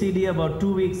OECD about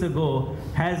 2 weeks ago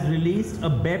has released a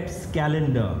BEPS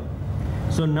calendar.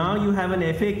 So now you have an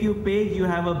FAQ page, you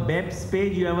have a BEPS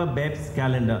page, you have a BEPS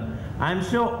calendar. I'm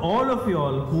sure all of you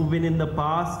all who've been in the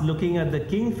past looking at the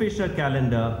Kingfisher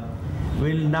calendar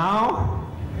will now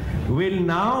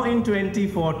in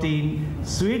 2014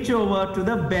 switch over to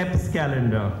the BEPS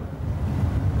calendar.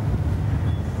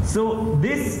 So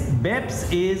this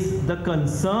BEPS is the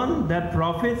concern that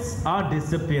profits are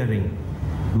disappearing.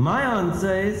 My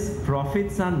answer is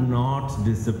profits are not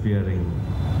disappearing.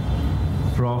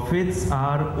 Profits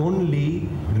are only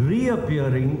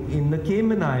reappearing in the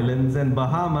Cayman Islands and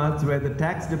Bahamas where the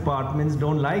tax departments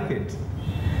don't like it.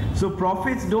 So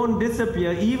profits don't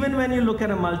disappear. Even when you look at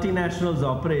a multinational's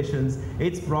operations,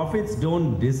 its profits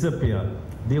don't disappear.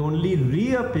 They only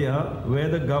reappear where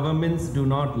the governments do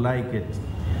not like it.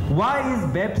 Why is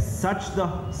BEPS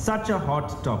such a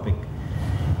hot topic?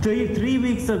 Three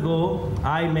weeks ago,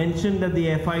 I mentioned at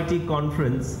the FIT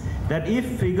conference that if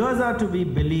figures are to be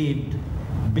believed,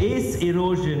 base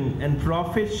erosion and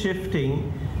profit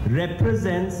shifting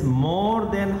represents more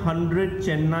than 100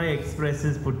 Chennai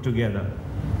Expresses put together.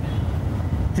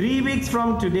 3 weeks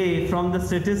from today, from the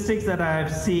statistics that I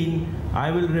have seen,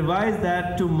 I will revise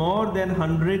that to more than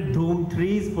 100 Dhoom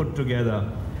 3s put together.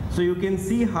 So you can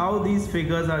see how these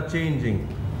figures are changing.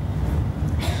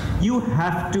 You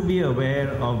have to be aware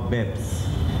of BEPS,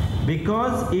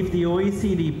 because if the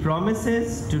OECD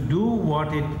promises to do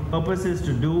what it purposes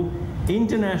to do,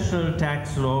 international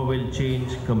tax law will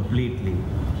change completely.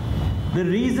 The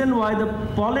reason why the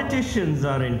politicians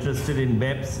are interested in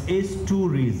BEPS is 2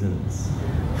 reasons.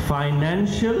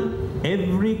 Financial,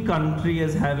 every country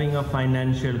is having a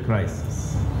financial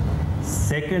crisis.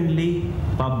 Secondly,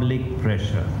 public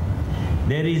pressure.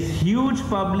 There is huge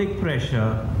public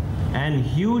pressure and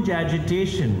huge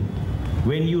agitation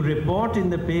when you report in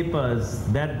the papers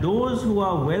that those who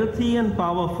are wealthy and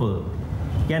powerful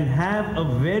can have a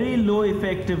very low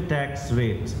effective tax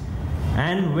rate.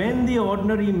 And when the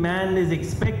ordinary man is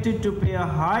expected to pay a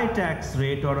high tax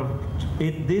rate,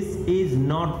 this is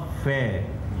not fair.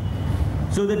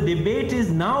 So the debate is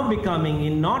now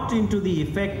becoming not into the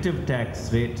effective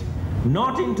tax rate,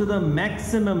 not into the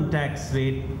maximum tax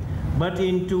rate, but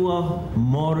into a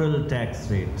moral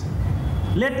tax rate.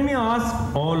 Let me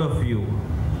ask all of you,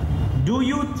 do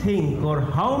you think, or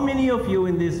how many of you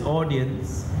in this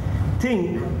audience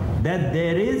think that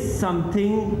there is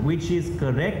something which is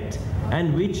correct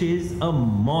and which is a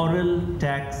moral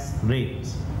tax rate?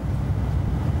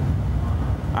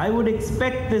 I would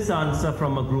expect this answer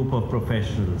from a group of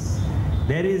professionals.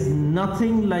 There is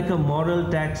nothing like a moral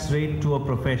tax rate to a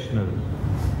professional.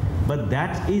 But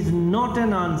that is not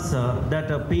an answer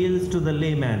that appeals to the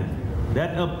layman,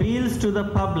 that appeals to the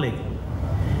public.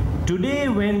 Today,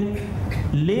 when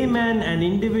laymen and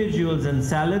individuals and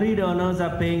salaried earners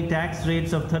are paying tax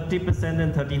rates of 30%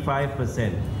 and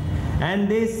 35%, and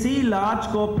they see large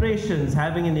corporations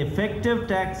having an effective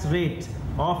tax rate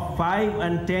of 5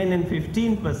 and 10 and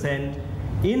 15%,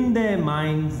 in their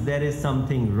minds there is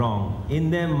something wrong.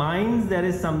 In their minds there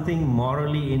is something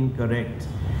morally incorrect.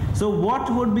 So what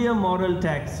would be a moral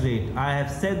tax rate? I have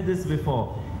said this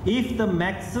before. If the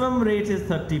maximum rate is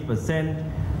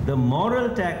 30%, the moral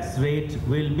tax rate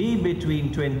will be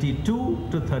between 22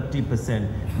 to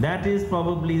 30%. That is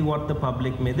probably what the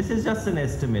public may. This is just an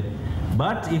estimate.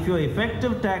 But if your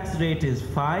effective tax rate is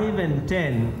 5 and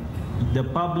 10, the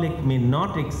public may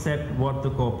not accept what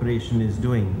the corporation is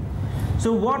doing.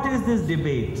 So what is this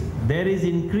debate? There is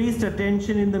increased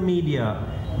attention in the media.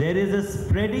 There is a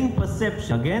spreading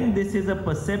perception. Again, this is a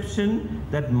perception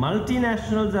that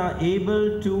multinationals are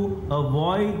able to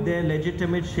avoid their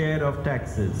legitimate share of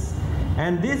taxes.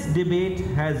 And this debate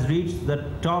has reached the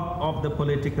top of the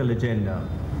political agenda.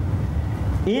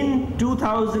 In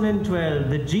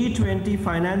 2012, the G20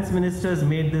 finance ministers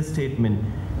made this statement: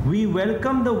 "We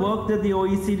welcome the work that the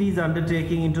OECD is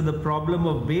undertaking into the problem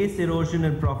of base erosion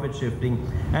and profit shifting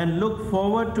and look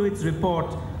forward to its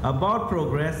report about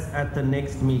progress at the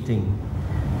next meeting."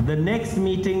 The next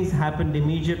meetings happened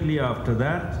immediately after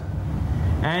that.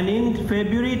 And in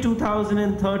February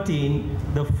 2013,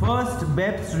 the first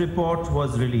BEPS report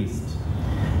was released.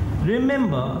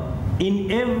 Remember,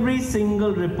 in every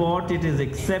single report, it is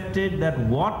accepted that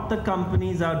what the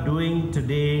companies are doing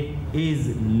today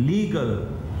is legal.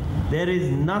 There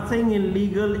is nothing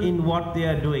illegal in what they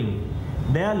are doing.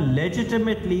 They are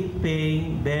legitimately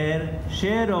paying their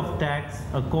share of tax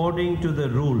according to the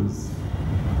rules.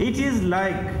 It is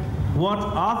like what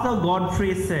Arthur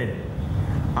Godfrey said: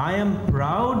 "I am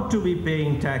proud to be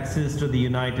paying taxes to the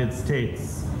United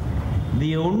States.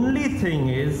 The only thing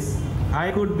is,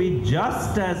 I could be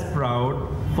just as proud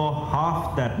for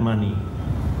half that money."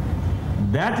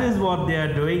 That is what they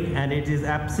are doing, and it is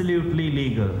absolutely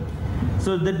legal.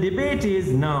 So the debate is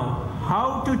now how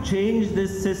to change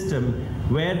this system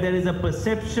where there is a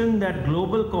perception that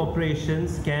global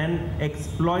corporations can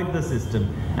exploit the system.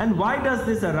 And why does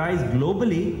this arise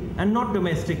globally and not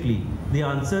domestically? The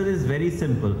answer is very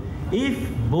simple. If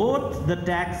both the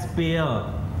taxpayer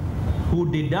who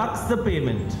deducts the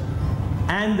payment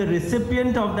and the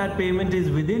recipient of that payment is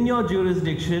within your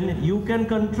jurisdiction, you can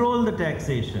control the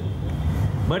taxation.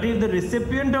 But if the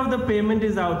recipient of the payment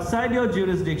is outside your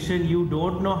jurisdiction, you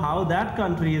don't know how that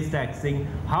country is taxing,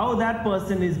 how that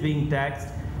person is being taxed,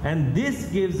 and this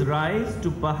gives rise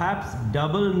to perhaps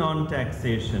double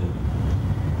non-taxation.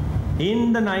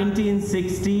 In the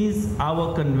 1960s,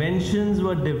 our conventions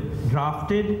were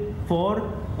drafted for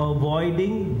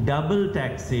avoiding double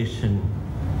taxation.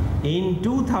 In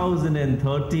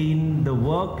 2013, the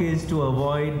work is to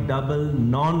avoid double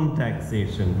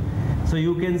non-taxation. So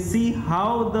you can see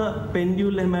how the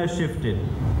pendulum has shifted.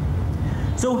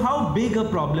 So how big a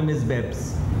problem is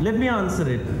BEPS? Let me answer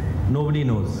it. Nobody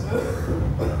knows.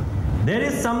 There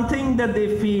is something that they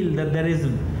feel that there is,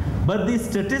 but the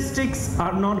statistics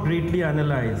are not greatly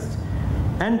analyzed.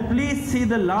 And please see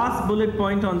the last bullet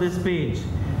point on this page.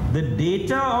 The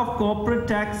data of corporate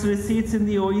tax receipts in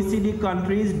the OECD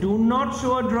countries do not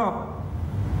show a drop.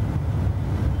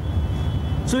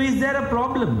 So is there a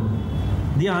problem?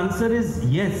 The answer is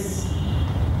yes.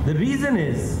 The reason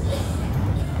is,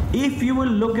 if you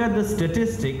will look at the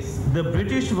statistics, the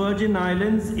British Virgin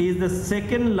Islands is the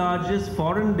second largest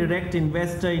foreign direct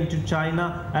investor into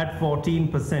China at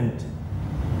 14%.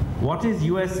 What is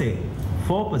USA?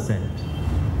 4%.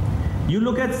 You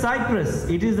look at Cyprus,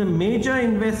 it is a major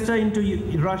investor into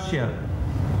Russia.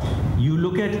 You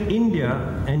look at India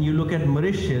and you look at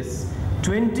Mauritius,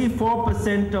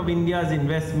 24% of India's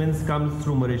investments comes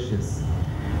through Mauritius.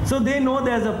 So they know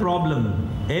there's a problem.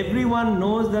 Everyone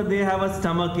knows that they have a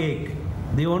stomach ache.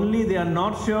 They are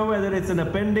not sure whether it's an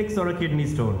appendix or a kidney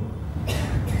stone.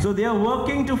 So they are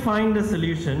working to find a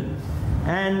solution.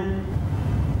 And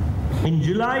in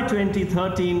July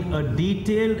 2013, a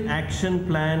detailed action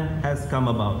plan has come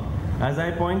about. As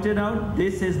I pointed out,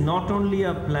 this is not only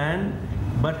a plan,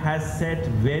 but has set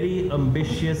very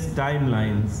ambitious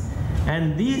timelines.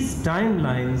 And these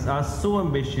timelines are so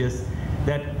ambitious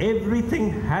that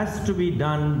everything has to be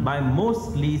done by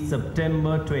mostly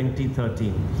September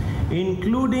 2013,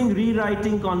 including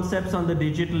rewriting concepts on the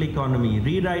digital economy,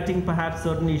 rewriting perhaps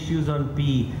certain issues on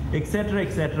P, etc.,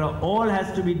 etc. All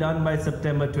has to be done by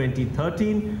September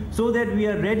 2013 so that we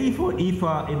are ready for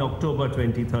IFA in October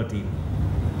 2013.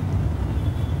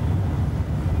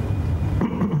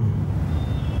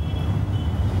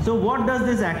 So what does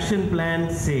this action plan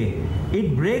say?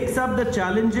 It breaks up the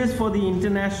challenges for the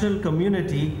international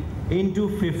community into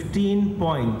 15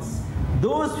 points.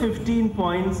 Those 15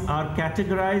 points are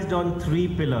categorized on 3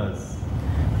 pillars.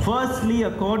 Firstly,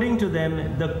 according to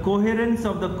them, the coherence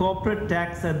of the corporate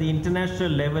tax at the international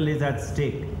level is at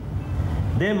stake.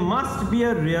 There must be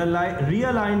a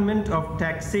realignment of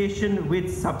taxation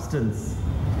with substance.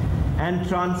 And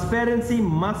transparency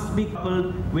must be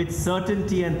coupled with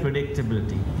certainty and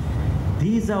predictability.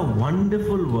 These are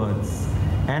wonderful words,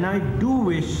 and I do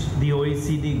wish the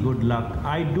OECD good luck.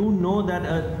 I do know that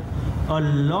a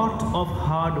lot of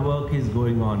hard work is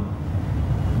going on,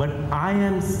 but I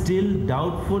am still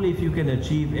doubtful if you can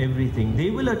achieve everything. They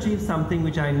will achieve something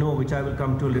which I know, which I will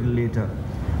come to a little later.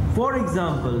 For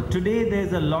example, today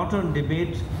there's a lot on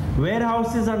debate,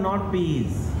 warehouses are not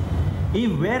PEs.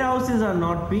 If warehouses are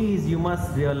not PEs, you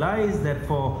must realize that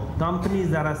for companies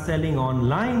that are selling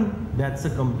online, that's a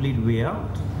complete way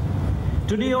out.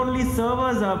 Today only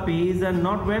servers are PEs and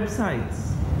not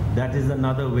websites. That is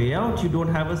another way out. You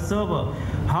don't have a server.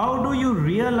 How do you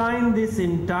realign this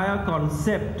entire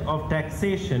concept of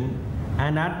taxation?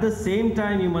 And at the same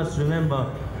time, you must remember,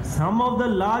 some of the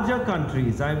larger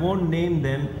countries, I won't name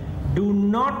them, do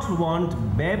not want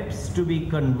BEPS to be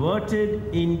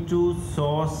converted into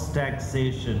source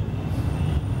taxation.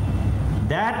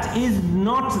 That is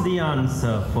not the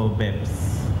answer for BEPS.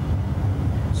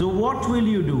 So what will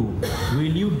you do?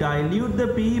 Will you dilute the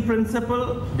PE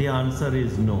principle? The answer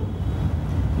is no.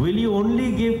 Will you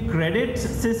only give credit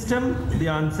system? The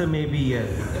answer may be yes.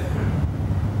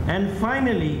 And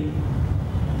finally,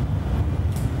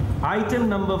 item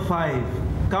number 5,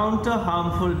 counter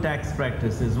harmful tax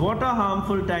practices. What are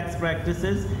harmful tax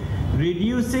practices?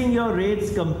 Reducing your rates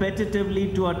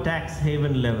competitively to a tax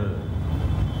haven level.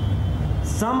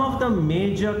 Some of the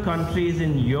major countries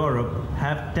in Europe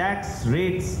have tax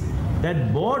rates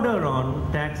that border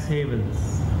on tax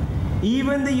havens.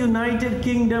 Even the United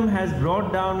Kingdom has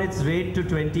brought down its rate to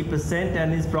 20%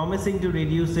 and is promising to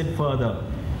reduce it further.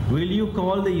 Will you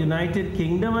call the United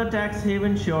Kingdom a tax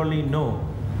haven? Surely no.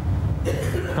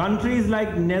 Countries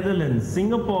like Netherlands,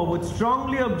 Singapore would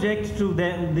strongly object to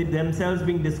themselves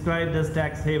being described as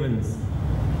tax havens.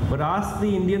 But ask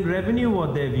the Indian revenue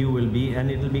what their view will be, and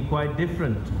it will be quite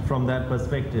different from that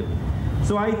perspective.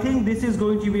 So I think this is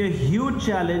going to be a huge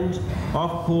challenge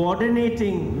of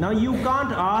coordinating. Now you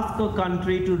can't ask a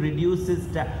country to reduce its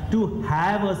to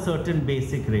have a certain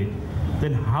basic rate.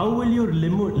 Then how will you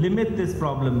limit this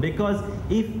problem? Because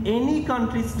if any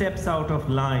country steps out of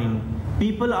line,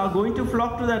 people are going to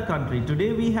flock to that country.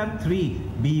 Today we have 3,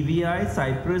 BVI,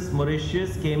 Cyprus,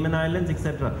 Mauritius, Cayman Islands,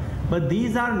 etc. But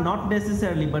these are not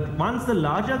necessarily, but once the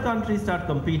larger countries start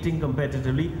competing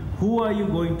competitively, who are you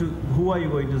going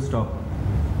to stop?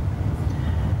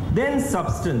 Then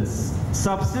substance.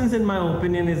 Substance, in my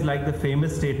opinion, is like the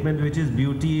famous statement which is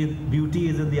beauty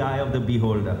is in the eye of the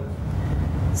beholder.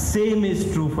 Same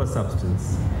is true for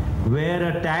substance.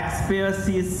 Where a taxpayer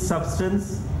sees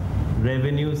substance,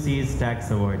 revenue sees tax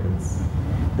avoidance.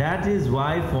 That is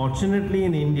why, fortunately,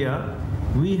 in India,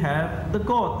 we have the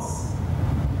courts.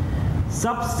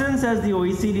 Substance, as the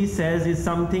OECD says, is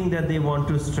something that they want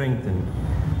to strengthen.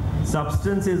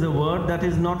 Substance is a word that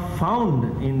is not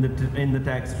found in the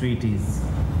tax treaties.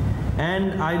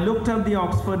 And I looked up the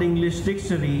Oxford English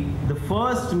Dictionary. The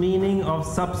first meaning of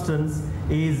substance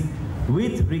is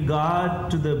with regard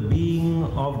to the being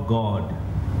of God.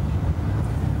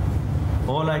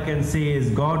 All I can say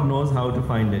is God knows how to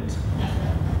find it.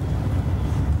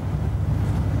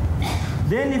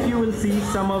 Then if you will see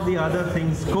some of the other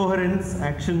things, coherence,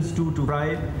 actions 2 to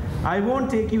 5. I won't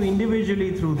take you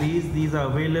individually through these are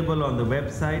available on the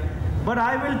website, but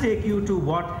I will take you to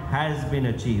what has been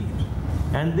achieved.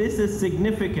 And this is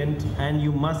significant, and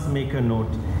you must make a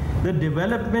note. The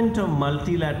development of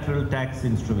multilateral tax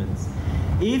instruments.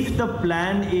 If the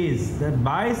plan is that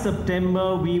by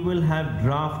September we will have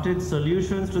drafted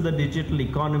solutions to the digital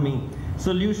economy,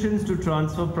 solutions to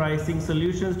transfer pricing,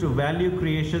 solutions to value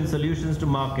creation, solutions to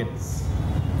markets,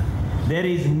 there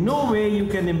is no way you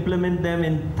can implement them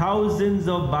in thousands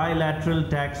of bilateral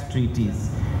tax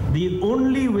treaties. The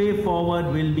only way forward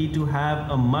will be to have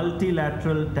a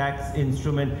multilateral tax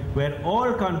instrument where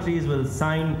all countries will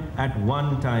sign at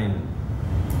one time.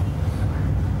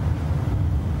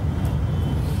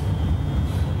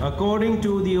 According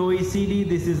to the OECD,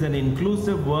 this is an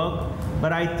inclusive work,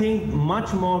 but I think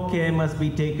much more care must be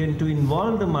taken to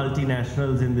involve the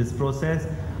multinationals in this process.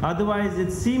 Otherwise,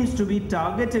 it seems to be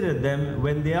targeted at them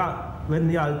when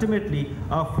they ultimately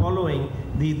are following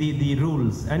the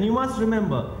rules. And you must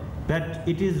remember that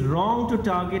it is wrong to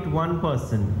target one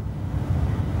person.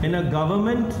 When a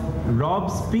government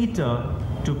robs Peter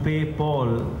to pay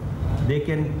Paul, they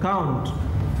can count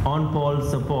on Paul's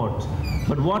support.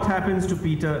 But what happens to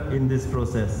Peter in this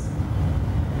process?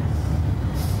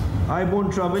 I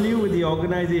won't trouble you with the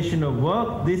organization of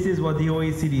work. This is what the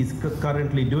OECD is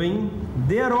currently doing.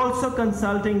 They are also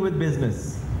consulting with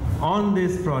business on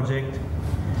this project.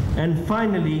 And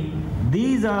finally,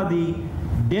 these are the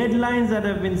deadlines that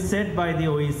have been set by the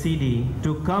OECD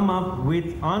to come up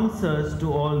with answers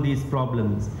to all these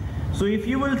problems. So if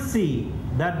you will see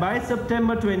that by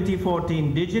September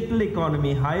 2014, digital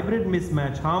economy, hybrid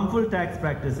mismatch, harmful tax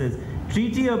practices,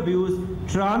 treaty abuse,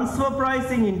 transfer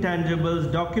pricing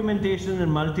intangibles, documentation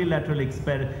and multilateral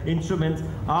instruments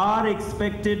are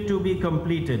expected to be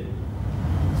completed.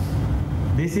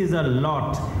 this is a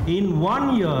lot. In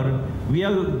 1 year, we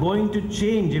are going to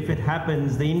change, if it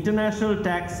happens, the international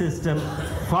tax system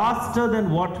faster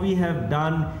than what we have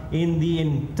done in the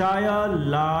entire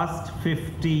last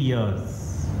 50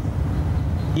 years.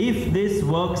 If this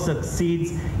work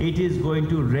succeeds, it is going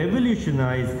to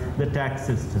revolutionize the tax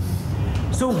system.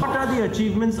 So what are the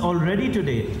achievements already to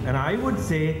date? And I would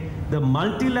say the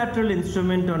multilateral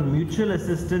instrument on mutual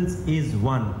assistance is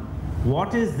one.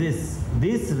 What is this?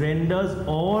 This renders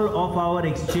all of our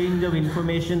exchange of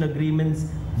information agreements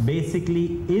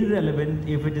basically irrelevant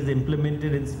if it is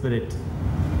implemented in spirit.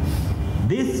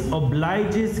 This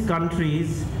obliges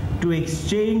countries to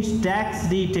exchange tax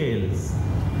details,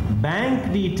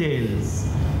 bank details,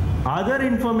 other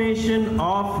information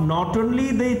of not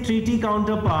only the treaty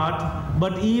counterpart,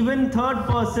 but even third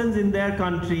persons in their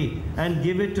country, and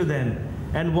give it to them.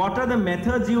 And what are the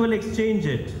methods you will exchange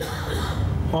it?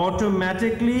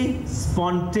 Automatically,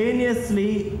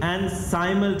 spontaneously, and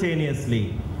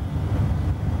simultaneously.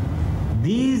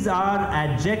 These are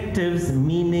adjectives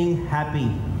meaning happy.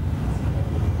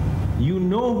 You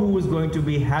know who is going to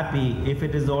be happy if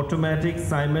it is automatic,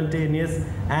 simultaneous,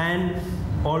 and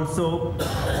also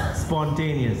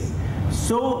spontaneous.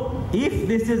 So if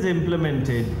this is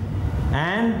implemented,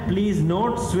 and please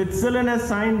note, Switzerland has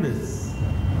signed this,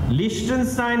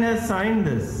 Liechtenstein has signed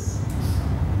this.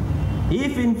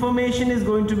 If information is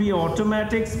going to be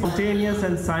automatic, spontaneous,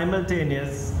 and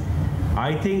simultaneous,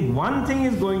 I think one thing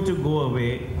is going to go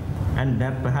away, and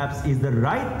that perhaps is the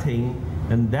right thing,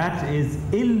 and that is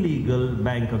illegal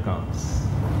bank accounts.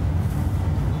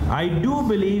 I do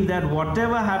believe that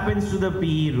whatever happens to the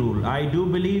PE rule, I do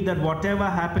believe that whatever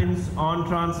happens on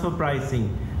transfer pricing,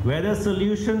 whether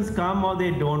solutions come or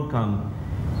they don't come,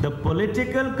 the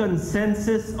political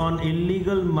consensus on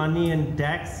illegal money and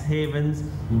tax havens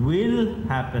will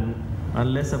happen,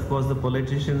 unless of course the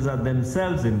politicians are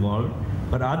themselves involved,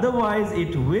 but otherwise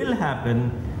it will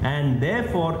happen, and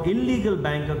therefore illegal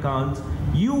bank accounts,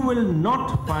 you will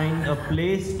not find a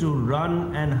place to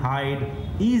run and hide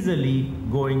easily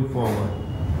going forward.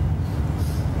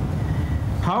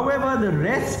 However, the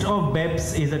rest of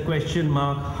BEPS is a question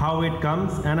mark how it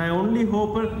comes, and I only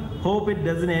hope it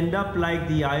doesn't end up like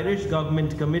the Irish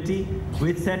government committee,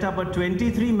 which set up a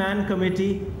 23-man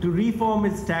committee to reform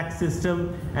its tax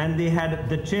system, and they had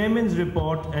the chairman's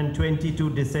report and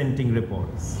 22 dissenting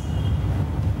reports.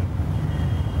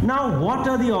 Now, what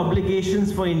are the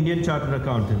obligations for Indian chartered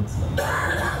accountants?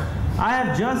 I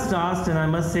have just asked, and I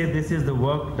must say this is the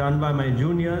work done by my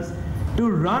juniors, to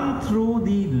run through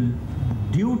the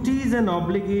duties and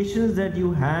obligations that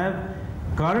you have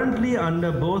currently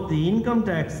under both the Income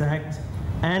Tax Act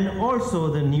and also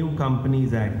the New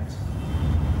Companies Act.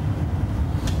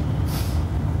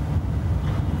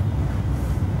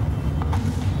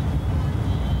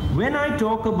 When I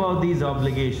talk about these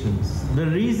obligations, the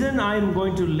reason I'm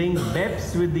going to link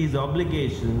BEPS with these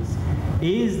obligations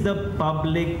is the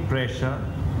public pressure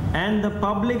and the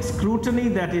public scrutiny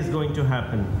that is going to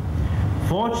happen.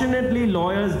 Fortunately,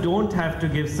 lawyers don't have to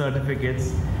give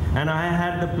certificates, and I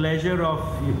had the pleasure of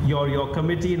your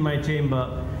committee in my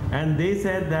chamber, and they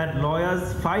said that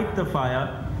lawyers fight the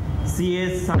fire,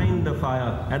 CAs sign the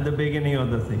fire at the beginning of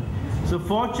the thing. So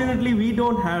fortunately, we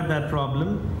don't have that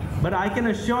problem, but I can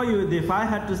assure you that if I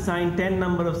had to sign 10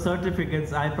 number of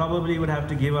certificates, I probably would have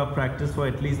to give up practice for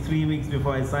at least 3 weeks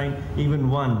before I sign even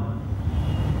one.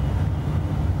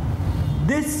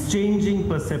 This changing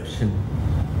perception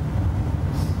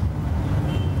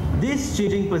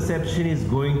is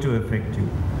going to affect you.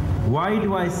 Why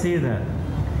do I say that?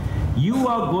 You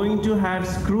are going to have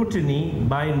scrutiny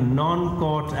by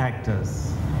non-court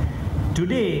actors.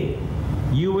 Today,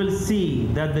 you will see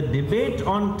that the debate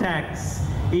on tax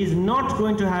is not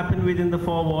going to happen within the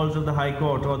four walls of the High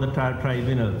Court or the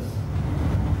tribunal.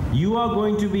 You are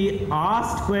going to be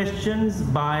asked questions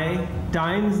by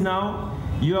Times Now.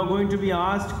 You are going to be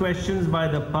asked questions by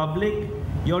the public.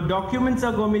 Your documents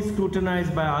are going to be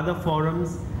scrutinized by other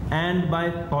forums and by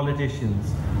politicians.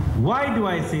 Why do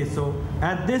I say so?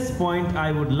 At this point,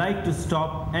 I would like to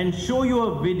stop and show you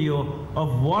a video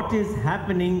of what is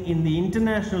happening in the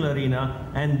international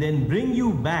arena and then bring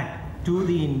you back to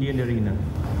the Indian arena.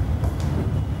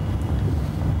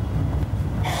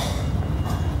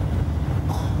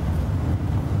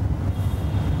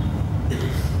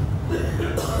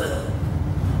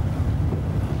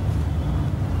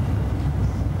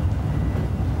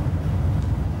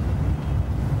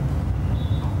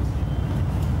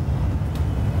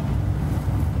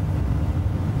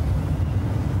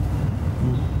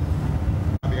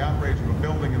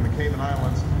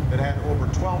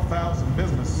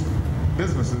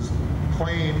 businesses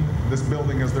claim this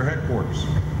building as their headquarters.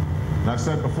 And I've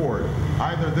said before,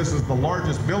 either this is the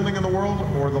largest building in the world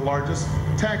or the largest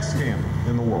tax scam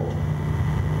in the world.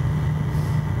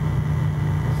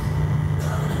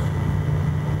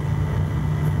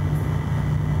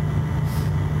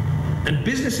 And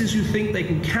businesses who think they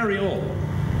can carry on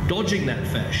dodging that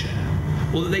fair share,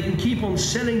 or that they can keep on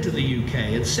selling to the UK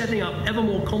and setting up ever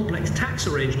more complex tax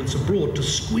arrangements abroad to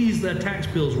squeeze their tax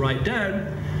bills right down,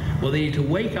 well, they need to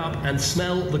wake up and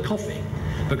smell the coffee,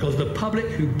 because the public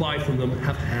who buy from them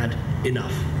have had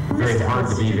enough. Very hard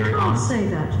to be very honest. You can't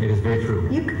say that. It is very true.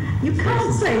 You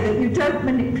can't say that. You don't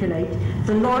manipulate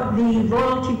the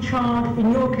royalty charge.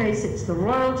 In your case, it's the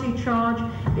royalty charge.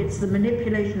 It's the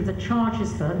manipulation of the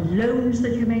charges for loans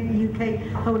that you make the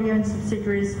UK wholly owned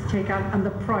subsidiaries take out, and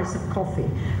the price of coffee,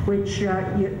 which you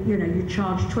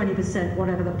charge 20%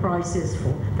 whatever the price is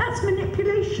for. That's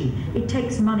manipulation. It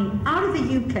takes money out of the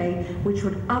UK, which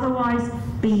would otherwise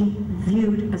be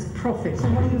viewed as profit. So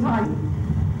what do you hide?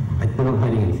 We're not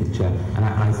hiding anything, Chair. And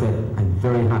I said I'm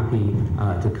very happy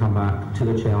to come back to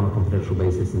the Chair on a confidential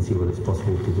basis and see what it's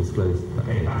possible to disclose.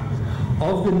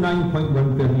 Of the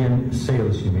 9.1 billion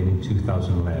sales you made in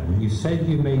 2011, you said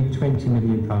you made £20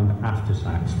 million after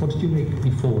tax. What did you make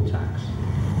before tax?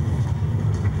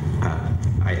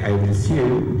 I would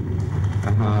assume,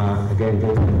 again,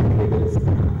 figures,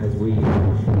 as we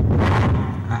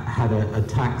had a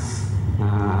tax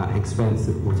expense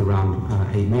that was around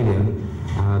 8 million,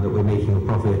 that we're making a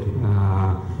profit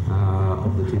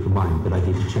of the two combined, but I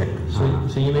need to check.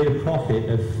 So you made a profit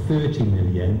of 30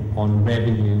 million on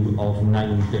revenue of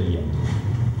 9 billion.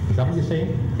 Is that what you're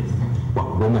saying?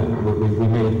 Well, no, we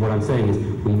made, what I'm saying is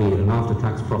we made an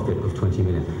after-tax profit of 20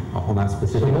 million on that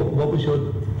specific. So what was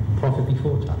your profit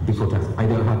before tax? Before tax. I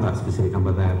don't have that specific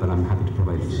number there, but I'm happy to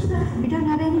provide it. We don't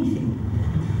have anything.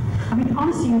 I mean,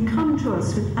 honestly, you come to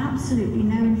us with absolutely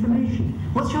no information.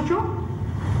 What's your job?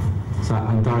 So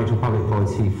I'm Director of Public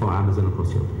Policy for Amazon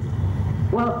across Europe.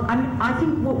 Well, I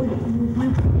think what we'll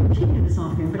continue this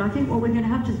afternoon, but I think what we're going to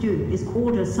have to do is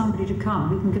order somebody to come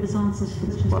who can give us answers to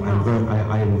questions. Well,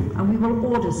 and we will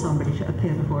order somebody to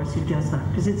appear before us who does that,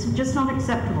 because it's just not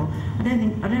acceptable. I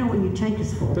don't know what you take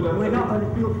us for. But we're not.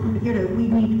 We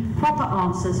need proper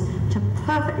answers to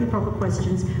perfectly proper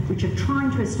questions which are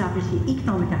trying to establish the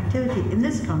economic activity in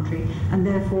this country, and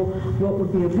therefore what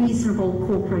would be a reasonable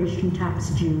corporation tax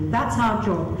due. That's our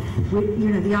job.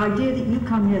 The idea that you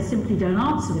come here simply don't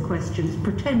answer the questions,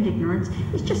 pretend ignorance,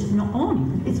 is just not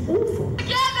on. It's awful.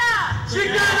 Together!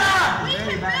 Together! We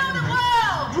can build a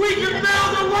world! We can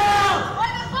build a world!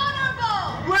 Where the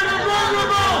vulnerable! Where the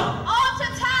vulnerable! On to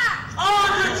tax!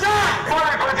 On to tax!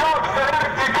 Money for jobs and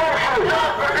education!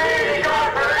 Not for greedy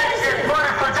corporations! Money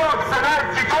for jobs and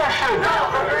education! Not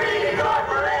for greedy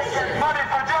corporations! Money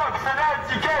for jobs and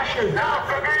education! Not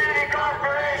for greedy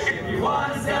corporations! If you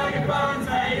want to sell your bones,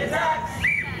 pay the tax!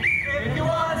 If you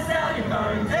want to sell your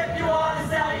bones, if you want to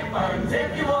sell your bones,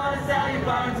 if you want to sell your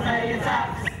bones, pay your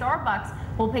tax. Starbucks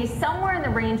will pay somewhere in the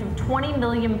range of £20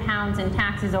 million in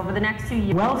taxes over the next 2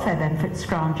 years. Welfare benefits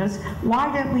scroungers,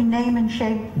 why don't we name and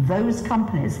shame those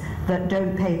companies that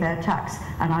don't pay their tax?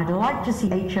 And I'd like to see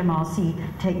HMRC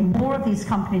take more of these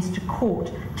companies to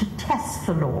court to test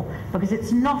the law, because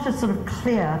it's not a sort of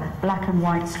clear black and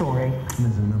white story.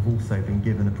 Amazon have also been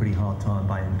given a pretty hard time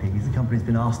by MPs. The company's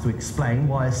been asked to explain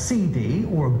why a CD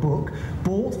or a book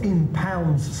bought in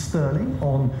pounds sterling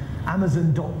on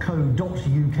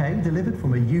Amazon.co.uk, delivered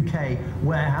from a UK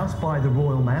warehouse by the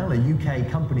Royal Mail, a UK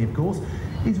company of course,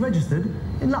 is registered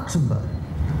in Luxembourg.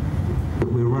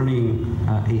 We're running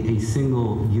a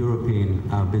single European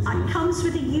business. It comes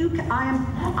with a UK.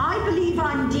 I believe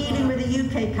I'm dealing with a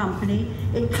UK company.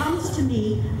 It comes to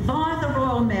me via the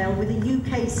Royal Mail with a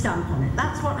UK stamp on it.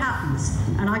 That's what happens.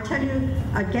 And I tell you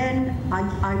again,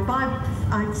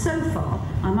 so far,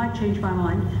 I might change my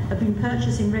mind, have been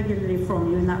purchasing regularly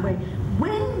from you in that way.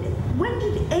 When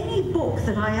did any book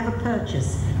that I ever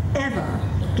purchased ever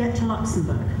get to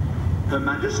Luxembourg? Her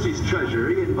Majesty's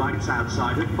Treasury invites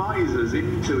outside advisors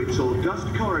into its august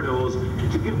corridors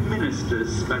to give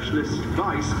ministers specialist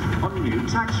advice on new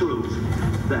tax rules.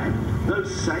 Then, those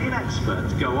same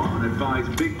experts go on and advise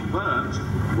big firms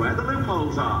where the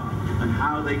loopholes are and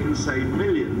how they can save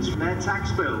millions from their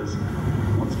tax bills.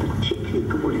 What's particularly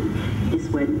galling is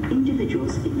when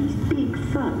individuals in these big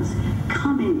firms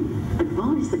come in,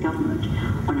 advise the government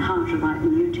on how to write a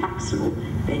new tax law,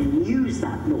 then use use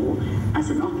that law as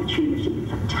an opportunity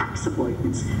for tax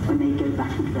avoidance when they go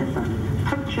back into their firm.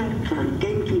 Poacher turned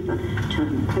gamekeeper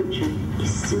turned poacher is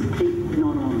simply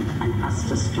not on and has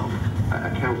to stop.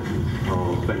 Accountants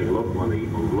are spending a lot of money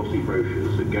on glossy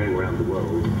brochures and going around the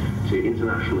world to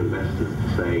international investors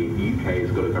to say the UK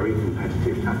has got a very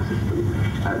competitive tax system.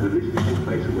 The list is a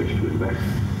place in which to invest.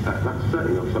 That's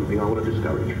certainly not something I want to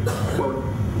discourage. Well,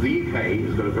 the UK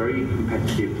has got a very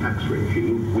competitive tax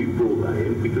regime. We brought that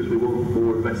in because we want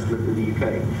more investment in the UK.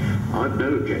 I have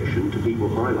no objection to people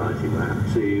highlighting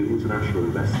that to international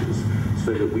investors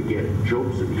so that we get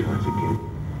jobs in the United Kingdom.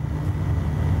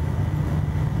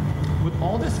 With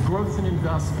all this growth and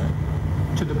investment,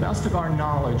 to the best of our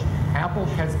knowledge, Apple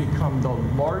has become the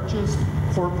largest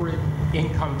corporate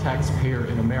income taxpayer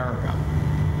in America.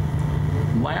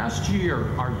 Last year,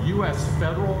 our U.S.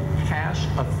 federal cash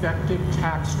effective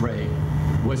tax rate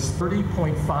was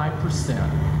 30.5%,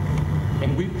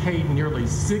 and we paid nearly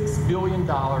 $6 billion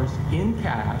in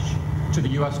cash to the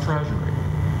U.S. Treasury.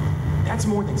 That's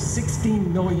more than $16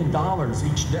 million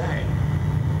each day,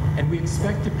 and we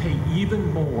expect to pay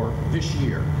even more this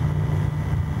year.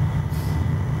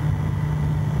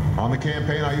 On the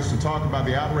campaign, I used to talk about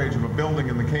the outrage of a building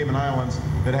in the Cayman Islands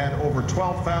that had over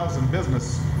 12,000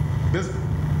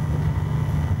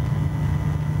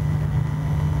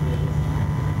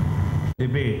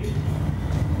 debate.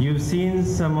 You've seen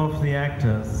some of the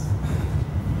actors.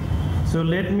 So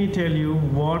let me tell you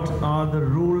what are the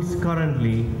rules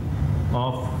currently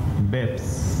of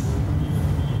BEPS.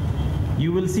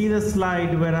 You will see the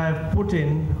slide where I've put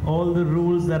in all the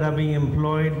rules that are being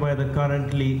employed by the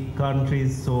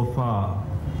countries so far.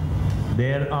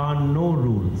 There are no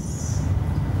rules.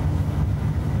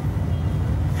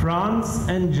 France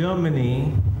and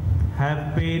Germany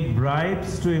have paid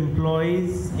bribes to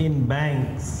employees in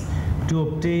banks to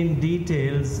obtain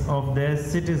details of their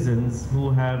citizens who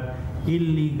have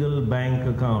illegal bank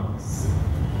accounts.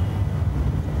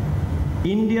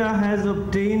 India has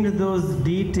obtained those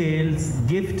details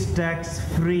gift tax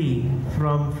free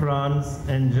from France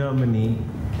and Germany.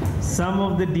 Some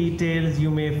of the details you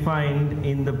may find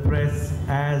in the press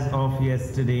as of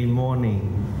yesterday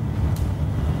morning.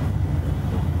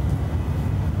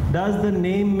 Does the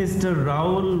name Mr.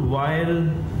 Raoul Weil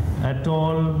at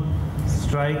all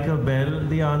strike a bell?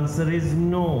 The answer is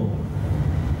no.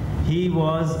 He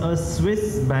was a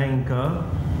Swiss banker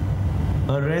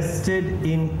arrested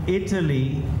in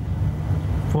Italy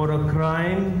for a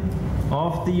crime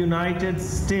of the United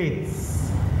States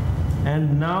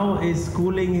and now is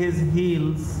cooling his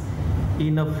heels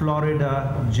in a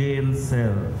Florida jail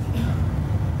cell.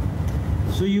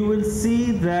 So you will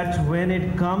see that when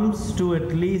it comes to at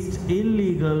least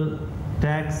illegal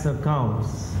tax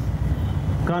accounts,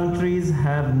 countries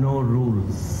have no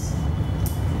rules.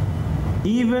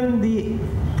 Even the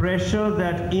pressure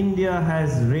that India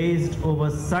has raised over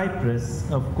Cyprus,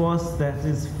 of course, that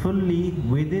is fully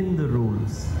within the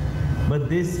rules. But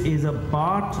this is a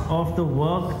part of the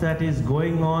work that is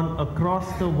going on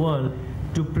across the world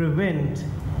to prevent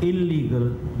illegal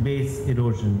base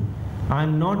erosion.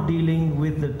 I'm not dealing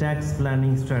with the tax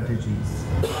planning strategies.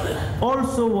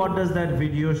 Also, what does that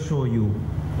video show you?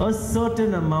 A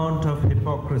certain amount of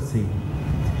hypocrisy.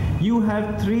 You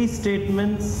have three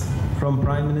statements from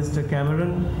Prime Minister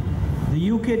Cameron,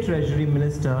 the UK Treasury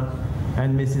Minister,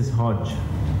 and Mrs. Hodge.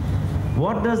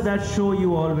 What does that show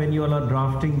you all when you all are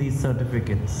drafting these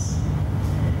certificates?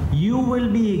 You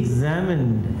will be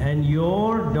examined and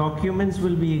your documents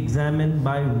will be examined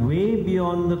by way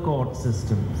beyond the court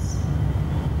systems.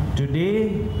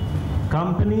 Today,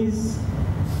 companies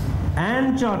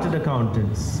and chartered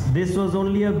accountants, this was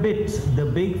only a bit. The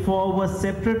Big Four was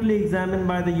separately examined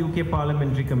by the UK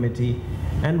Parliamentary Committee,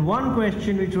 and one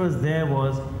question which was there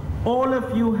was, all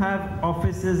of you have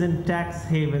offices in tax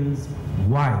havens,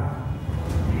 why?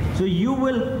 So you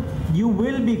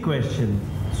will be questioned.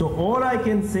 So all I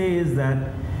can say is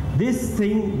that this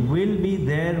thing will be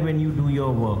there when you do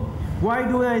your work. Why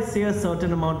do I say a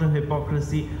certain amount of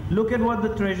hypocrisy? Look at what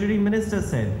the Treasury Minister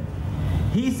said.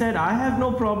 He said, I have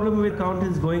no problem with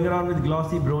accountants going around with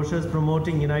glossy brochures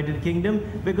promoting United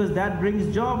Kingdom because that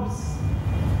brings jobs.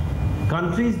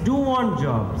 Countries do want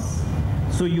jobs.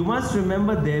 So you must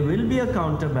remember there will be a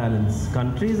counterbalance.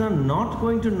 Countries are not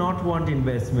going to not want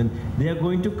investment. They are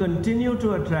going to continue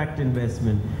to attract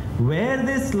investment. Where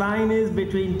this line is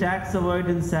between tax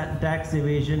avoidance and tax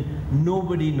evasion,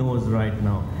 nobody knows right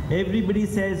now. Everybody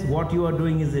says what you are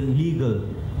doing is illegal.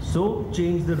 So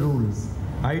change the rules.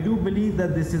 I do believe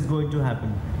that this is going to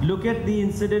happen. Look at the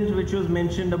incident which was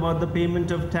mentioned about the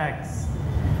payment of tax.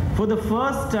 For the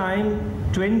first time,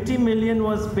 20 million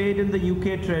was paid in the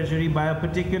UK Treasury by a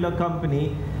particular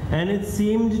company, and it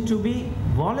seemed to be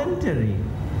voluntary.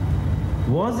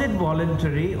 Was it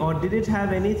voluntary, or did it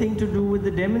have anything to do with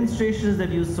the demonstrations that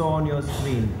you saw on your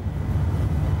screen?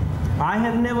 I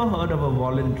have never heard of a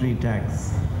voluntary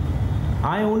tax.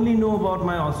 I only know about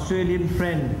my Australian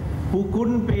friend who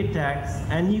couldn't pay tax,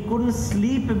 and he couldn't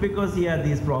sleep because he had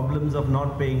these problems of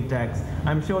not paying tax.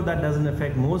 I'm sure that doesn't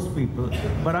affect most people,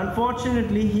 but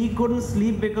unfortunately he couldn't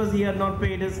sleep because he had not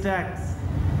paid his tax.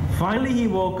 Finally he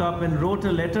woke up and wrote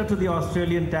a letter to the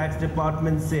Australian Tax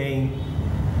Department saying,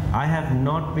 I have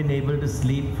not been able to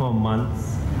sleep for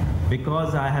months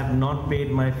because I have not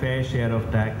paid my fair share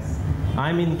of tax.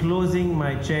 I'm enclosing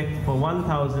my check for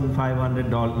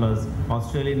 $1,500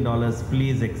 Australian dollars,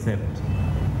 please accept.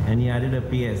 And he added a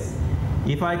PS.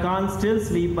 If I can't still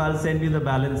sleep, I'll send you the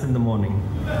balance in the morning.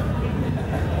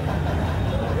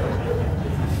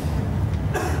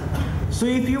 So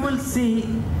if you will see,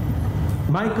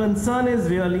 my concern is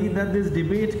really that this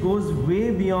debate goes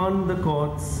way beyond the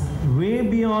courts, way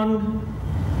beyond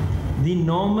the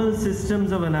normal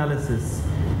systems of analysis.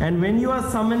 And when you are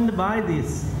summoned by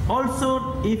this,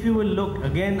 also if you will look,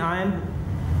 again I am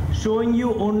showing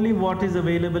you only what is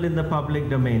available in the public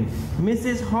domain.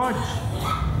 Mrs. Hodge,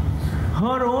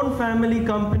 her own family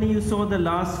company you saw the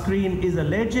last screen is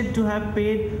alleged to have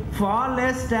paid far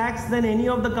less tax than any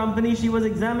of the companies she was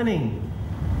examining.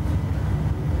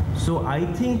 So I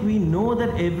think we know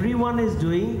that everyone is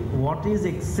doing what is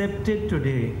accepted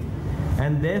today,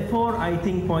 and therefore I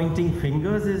think pointing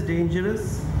fingers is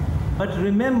dangerous. But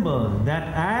remember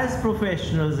that as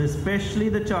professionals, especially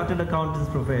the chartered accountants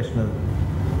professional,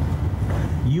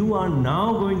 you are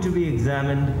now going to be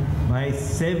examined by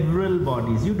several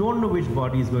bodies. You don't know which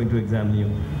body is going to examine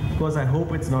you. Of course, I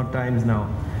hope it's not Times Now.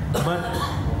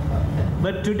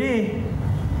 But today,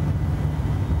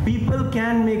 people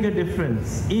can make a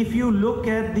difference. If you look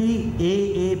at the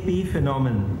AAP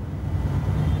phenomenon,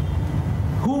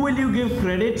 who will you give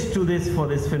credit to this for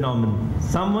this phenomenon?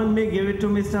 Someone may give it to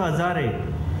Mr. Hazare.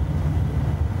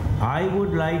 I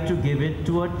would like to give it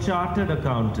to a chartered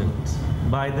accountant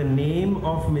by the name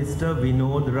of Mr.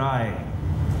 Vinod Rai,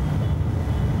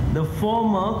 the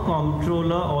former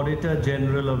Comptroller Auditor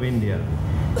General of India.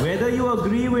 Whether you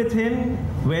agree with him,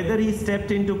 whether he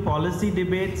stepped into policy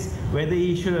debates, whether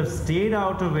he should have stayed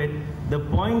out of it, the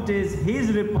point is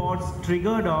his reports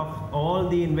triggered off all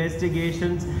the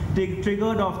investigations,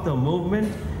 triggered off the movement,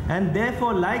 and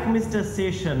therefore, like Mr.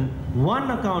 Seshan,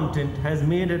 one accountant has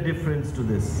made a difference to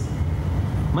this.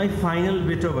 My final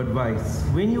bit of advice,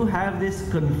 when you have this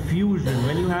confusion,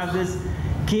 when you have this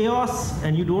chaos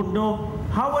and you don't know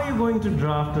how are you going to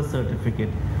draft a certificate,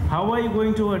 how are you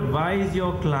going to advise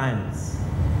your clients,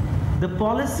 the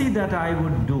policy that I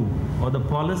would do, or the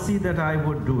policy that I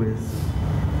would do is,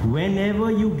 whenever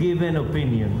you give an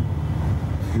opinion,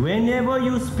 whenever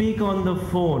you speak on the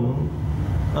phone,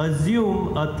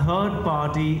 assume a third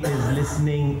party is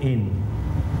listening in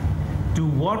to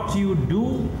what you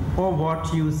do or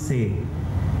what you say.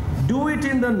 Do it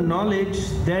in the knowledge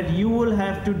that you will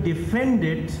have to defend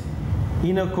it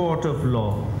in a court of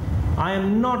law. I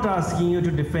am not asking you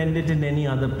to defend it in any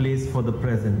other place for the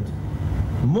present.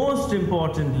 Most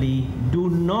importantly, do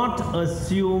not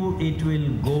assume it will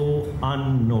go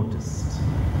unnoticed.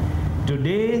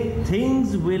 Today,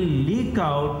 things will leak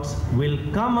out, will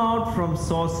come out from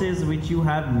sources which you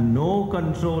have no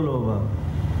control over.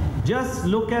 Just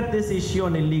look at this issue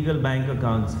on illegal bank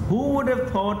accounts. Who would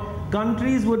have thought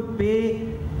countries would pay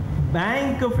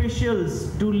bank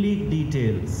officials to leak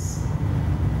details?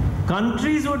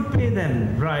 Countries would pay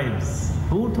them bribes.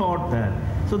 Who thought that?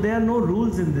 So there are no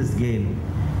rules in this game.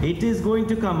 It is going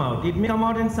to come out. It may come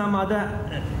out in some other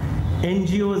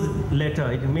NGO's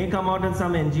letter. It may come out in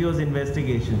some NGO's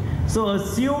investigation. So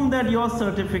assume that your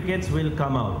certificates will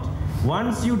come out.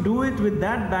 Once you do it with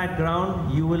that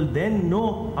background, you will then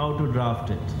know how to draft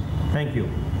it. Thank you.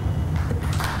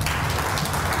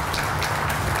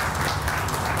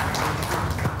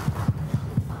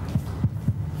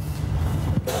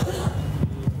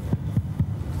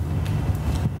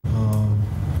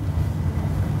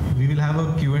 We will have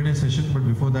a Q&A session, but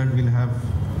before that we'll have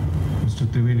Mr.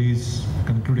 Trivedi's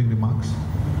concluding remarks.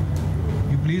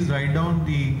 You please write down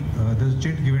there's a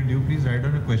chit given to you. Please write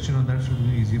down a question on that. It should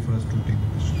be easy for us to take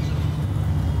questions.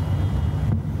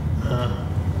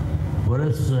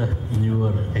 Porus, you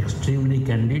were extremely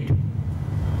candid.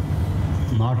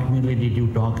 Not merely did you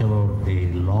talk about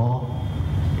the law,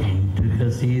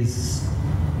 intricacies,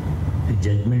 the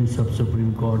judgments of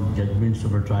Supreme Court, judgments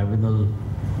of the tribunal,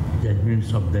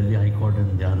 judgments of Delhi High Court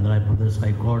and the Andhra Pradesh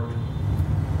High Court,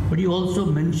 But you also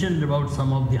mentioned about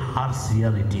some of the harsh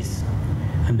realities,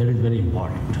 and that is very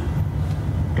important.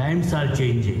 Times are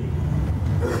changing.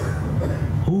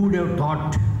 Who would have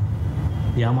thought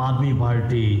the Aam Aadmi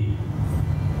Party,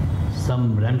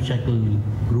 some ramshackle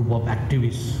group of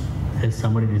activists, as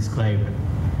somebody described,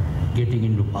 getting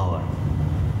into power?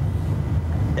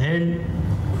 And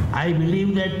I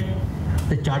believe that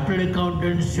the chartered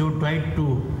accountants should try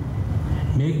to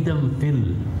make them feel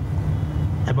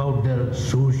about their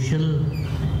social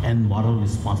and moral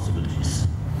responsibilities.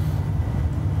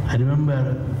 I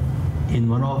remember in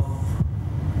one of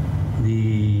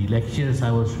the lectures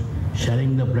I was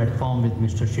sharing the platform with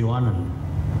Mr. Shivanand,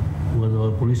 who was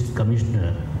our police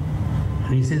commissioner,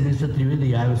 and he said, Mr.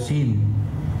 Trivedi, I have seen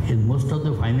in most of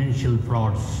the financial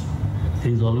frauds,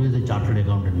 there is always a chartered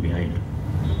accountant behind.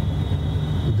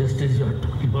 Just as you are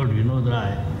talking about Vinod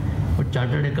Rai, but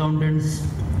chartered accountants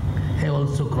have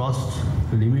also crossed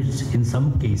limits in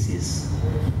some cases.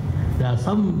 There are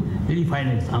some very fine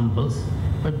examples,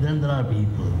 but then there are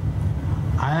people.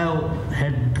 I have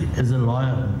had, as a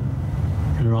lawyer,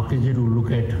 an occasion to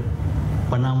look at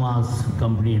Panama's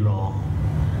company law,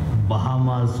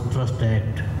 Bahamas Trust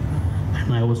Act,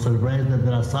 and I was surprised that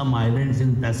there are some islands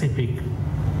in Pacific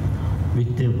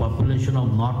with a population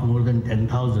of not more than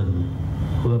 10,000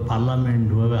 who have a parliament,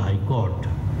 who have a high court,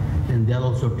 and they are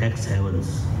also tax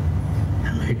havens.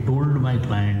 And I told my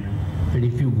client that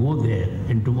if you go there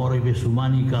and tomorrow if a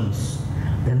tsunami comes,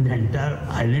 then the entire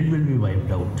island will be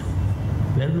wiped out.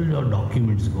 Where will your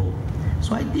documents go?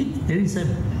 So I think there is a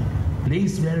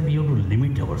place where we have to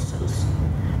limit ourselves.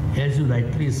 As you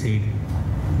rightly said,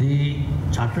 the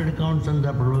chartered accountants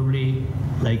are probably,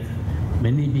 like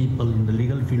many people in the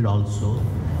legal field also,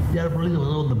 they are probably one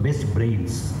of the best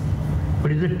brains.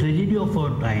 But it's a tragedy of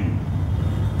our time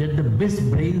that the best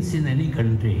brains in any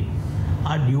country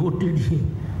are devoted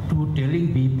to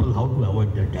telling people how to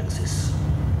avoid their taxes.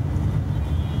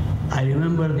 I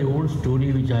remember the old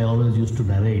story which I always used to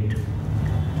narrate,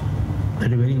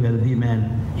 that a very wealthy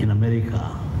man in America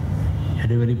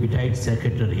had a very petite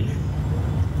secretary,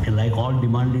 and like all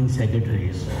demanding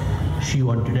secretaries, she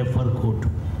wanted a fur coat.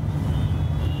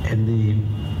 And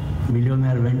the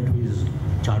millionaire went to his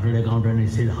chartered accountant and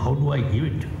he said, how do I give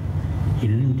it? He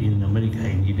didn't, in America,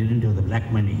 and he didn't have the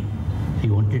black money. He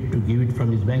wanted to give it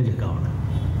from his bank account.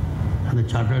 And the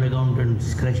chartered accountant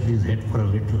scratched his head for a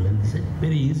little and said,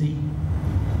 very easy.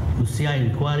 You see, I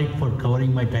require it for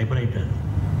covering my typewriter.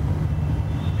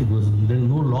 Because there is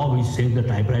no law which says the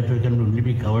typewriter can only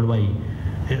be covered by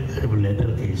a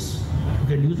leather case. You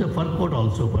can use a fur coat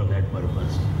also for that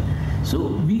purpose. So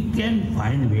we can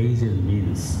find ways and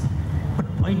means. But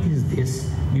point is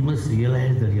this, we must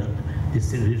realize the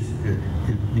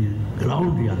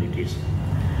ground realities.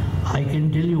 I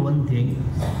can tell you one thing,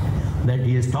 that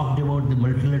he has talked about the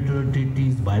multilateral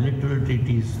treaties, bilateral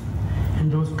treaties,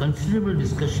 and there was considerable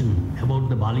discussion about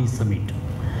the Bali summit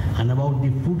and about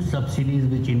the food subsidies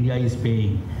which India is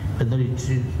paying, whether it's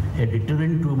a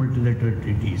deterrent to multilateral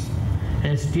treaties.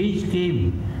 And a stage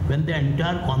came when the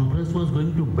entire conference was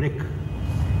going to break.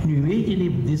 You imagine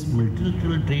if these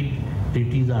multilateral trade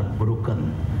treaties are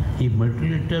broken, if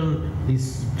multilateral,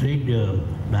 these trade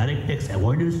direct tax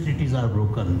avoidance treaties are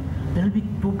broken, there will be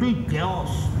total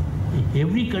chaos.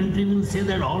 Every country will say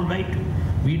that, all right,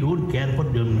 we don't care for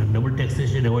double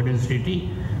taxation avoidance treaty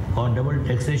or double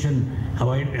taxation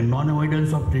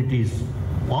non-avoidance of treaties.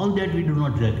 All that we do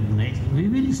not recognize. We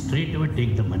will straight away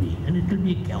take the money and it will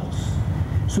be chaos.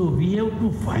 So we have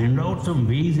to find out some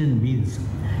ways and means.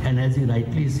 And as he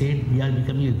rightly said, we are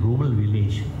becoming a global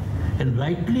village. And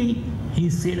rightly, he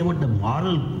said about the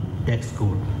moral tax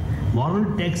code.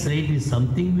 Moral tax rate is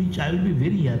something which I will be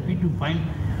very happy to find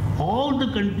all the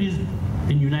countries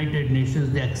in United Nations,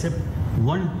 they accept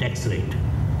one tax rate.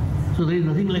 So there is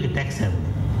nothing like a tax haven.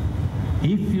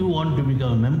 If you want to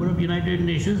become a member of United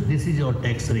Nations, this is your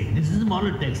tax rate. This is a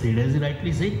moral tax rate. As you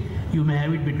rightly said, you may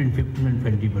have it between 15 and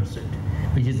 20%,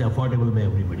 which is affordable by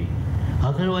everybody.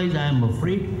 Otherwise, I am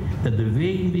afraid that the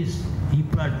way in which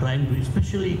people are trying to,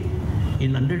 especially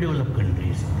in underdeveloped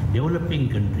countries, developing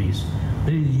countries,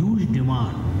 there is huge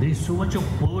demand. There is so much of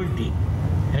poverty.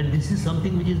 And this is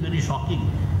something which is very shocking.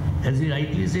 As he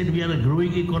rightly said, we are a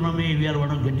growing economy, we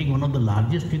are getting one of the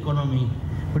largest economy,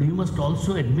 but you must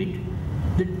also admit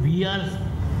that we are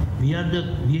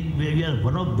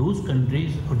one of those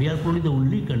countries, or we are probably the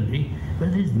only country where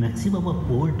there is maximum of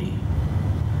poverty.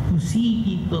 You see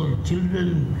people,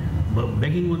 children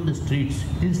begging on the streets.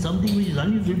 This is something which is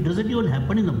unusual. It doesn't even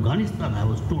happen in Afghanistan, I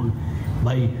was told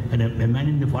by a man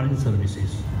in the foreign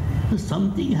services. So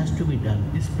something has to be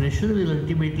done. This pressure will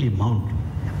ultimately mount.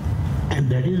 And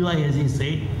that is why, as he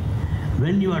said,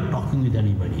 when you are talking with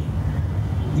anybody.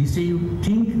 You say you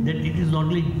think that it is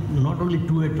not only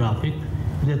two-way traffic,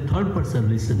 there is a third person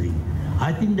listening.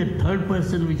 I think the third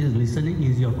person which is listening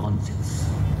is your conscience.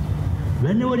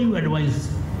 Whenever you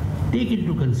advise, take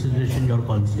into consideration your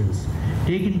conscience.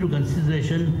 Take into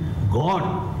consideration God,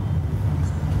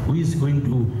 who is going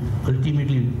to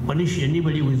ultimately punish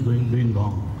anybody who is doing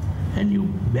wrong. And you,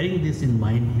 bearing this in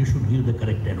mind, you should give the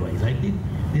correct advice. I think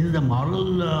this is the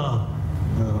moral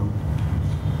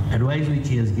advice which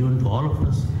he has given to all of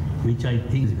us, which I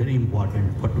think is very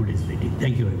important for today's meeting.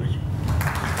 Thank you very much.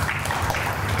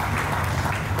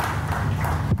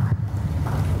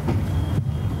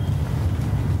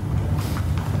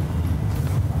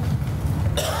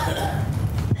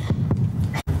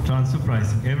 Transfer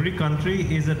pricing. Every country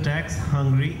is a tax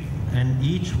hungry and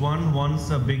each one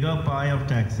wants a bigger pie of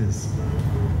taxes.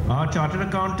 Are chartered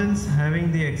accountants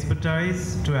having the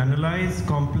expertise to analyze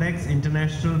complex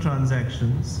international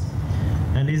transactions?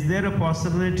 And is there a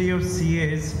possibility of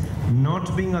CAs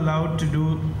not being allowed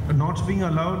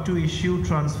to issue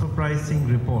transfer pricing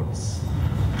reports?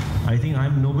 I think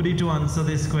I'm nobody to answer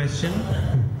this question.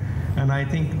 And I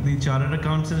think the chartered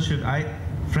accountants should.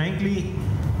 Frankly,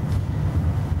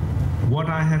 what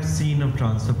I have seen of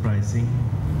transfer pricing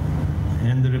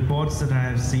and the reports that I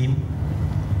have seen,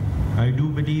 I do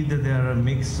believe that there are a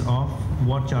mix of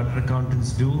what chartered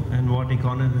accountants do and what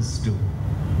economists do.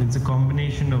 It's a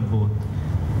combination of both.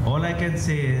 All I can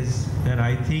say is that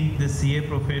I think the CA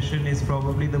profession is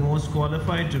probably the most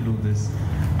qualified to do this.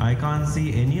 I can't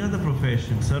see any other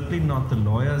profession, certainly not the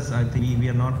lawyers. I think we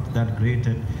are not that great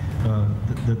at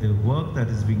the work that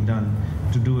is being done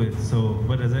to do it. So,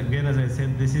 but as I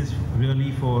said, this is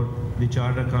really for the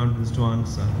chartered accountants to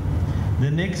answer. The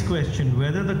next question,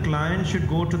 whether the client should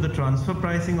go to the transfer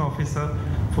pricing officer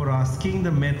for asking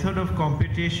the method of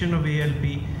computation of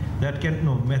ALP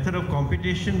method of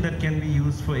computation that can be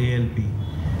used for ALP.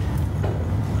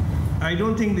 I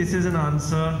don't think this is an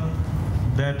answer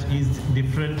that is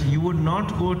different. You would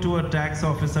not go to a tax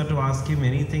officer to ask him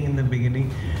anything in the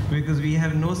beginning because we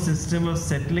have no system of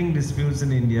settling disputes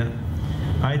in India.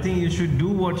 I think you should do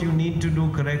what you need to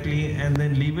do correctly and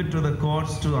then leave it to the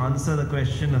courts to answer the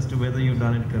question as to whether you've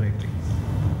done it correctly.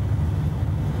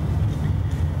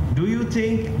 Do you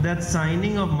think that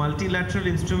signing of multilateral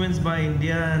instruments by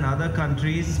India and other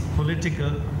countries,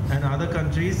 political and other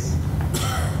countries,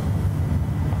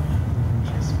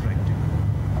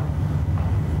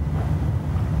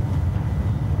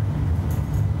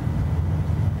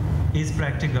 is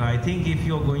practical? I think if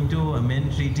you're going to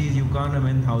amend treaties, you can't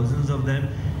amend thousands of them.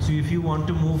 So if you want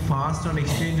to move fast on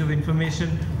exchange of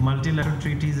information, multilateral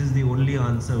treaties is the only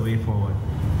answer way forward.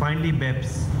 Finally,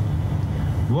 BEPS.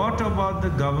 What about the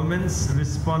government's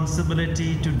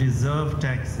responsibility to deserve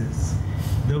taxes?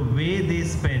 The way they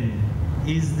spend,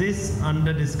 is this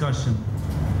under discussion?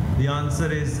 The answer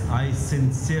is, I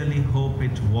sincerely hope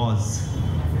it was.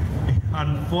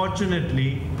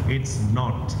 Unfortunately, it's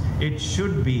not. It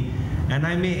should be. And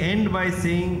I may end by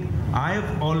saying,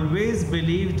 I've always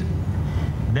believed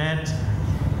that,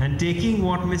 and taking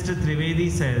what Mr.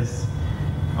 Trivedi says,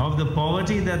 of the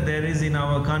poverty that there is in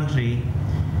our country,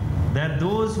 that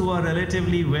those who are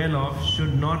relatively well off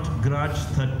should not grudge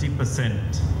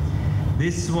 30%.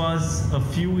 This was a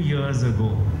few years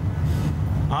ago.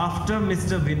 After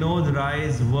Mr. Vinod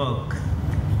Rai's work,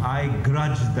 I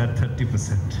grudged that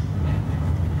 30%.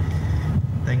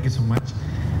 Thank you so much.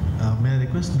 May I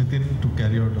request Nitin to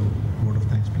carry out a word of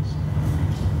thanks, please?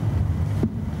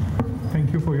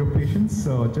 Thank you for your patience.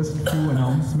 Just a few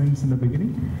announcements in the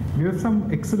beginning. We have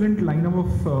some excellent lineup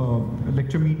of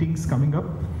lecture meetings coming up.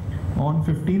 On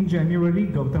 15th January,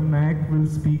 Gautam Nayak will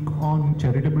speak on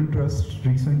charitable trust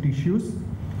recent issues.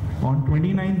 On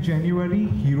 29th January,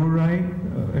 Hero Rai,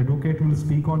 advocate, will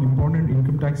speak on important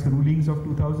income tax rulings of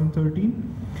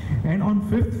 2013. And on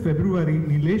 5th February,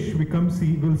 Nilesh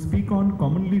Vikamsi will speak on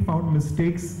commonly found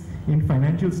mistakes in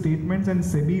financial statements and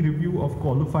SEBI review of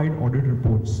qualified audit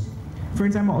reports.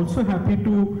 Friends, I'm also happy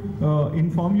to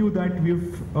inform you that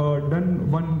we've done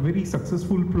one very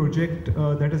successful project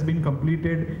that has been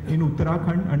completed in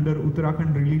Uttarakhand under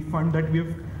Uttarakhand Relief Fund, that we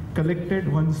have collected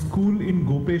one school in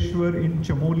Gopeshwar in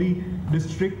Chamoli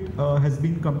district has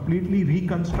been completely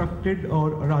reconstructed, or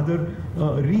rather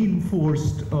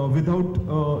reinforced without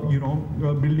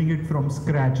building it from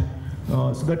scratch.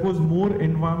 So that was more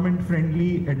environment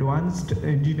friendly, advanced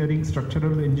engineering,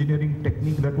 structural engineering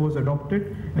technique that was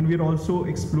adopted, and we are also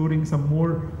exploring some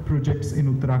more projects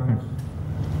in Uttarakhand.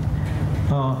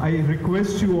 I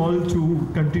request you all to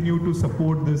continue to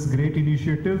support this great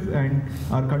initiative, and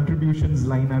our contributions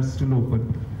line are still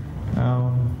open.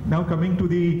 Now coming to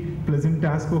the pleasant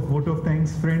task of vote of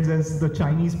thanks, friends, as the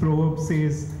Chinese proverb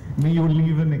says, may you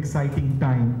live an exciting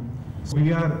time. So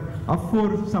we are up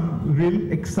for some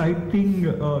real exciting,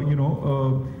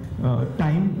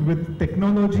 time with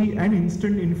technology and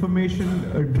instant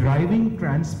information driving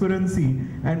transparency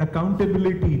and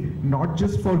accountability, not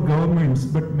just for governments,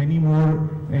 but many more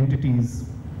entities.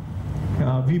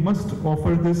 We must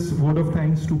offer this vote of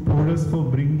thanks to Porus for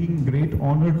bringing great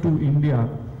honor to India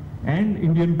and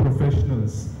Indian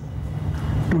professionals.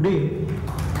 Today,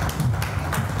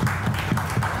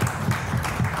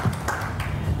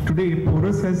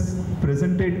 Porus has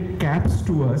presented CAPS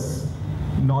to us,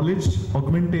 knowledge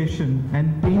augmentation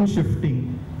and pain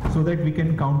shifting, so that we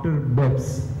can counter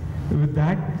BEPS. With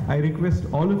that, I request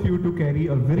all of you to carry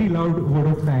a very loud vote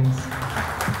of thanks.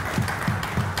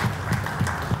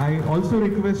 I also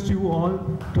request you all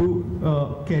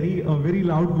to carry a very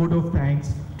loud vote of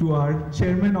thanks to our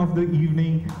chairman of the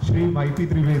evening, Shri Y.P.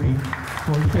 Trivedi,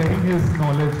 for sharing his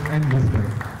knowledge and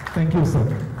wisdom. Thank you,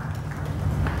 sir.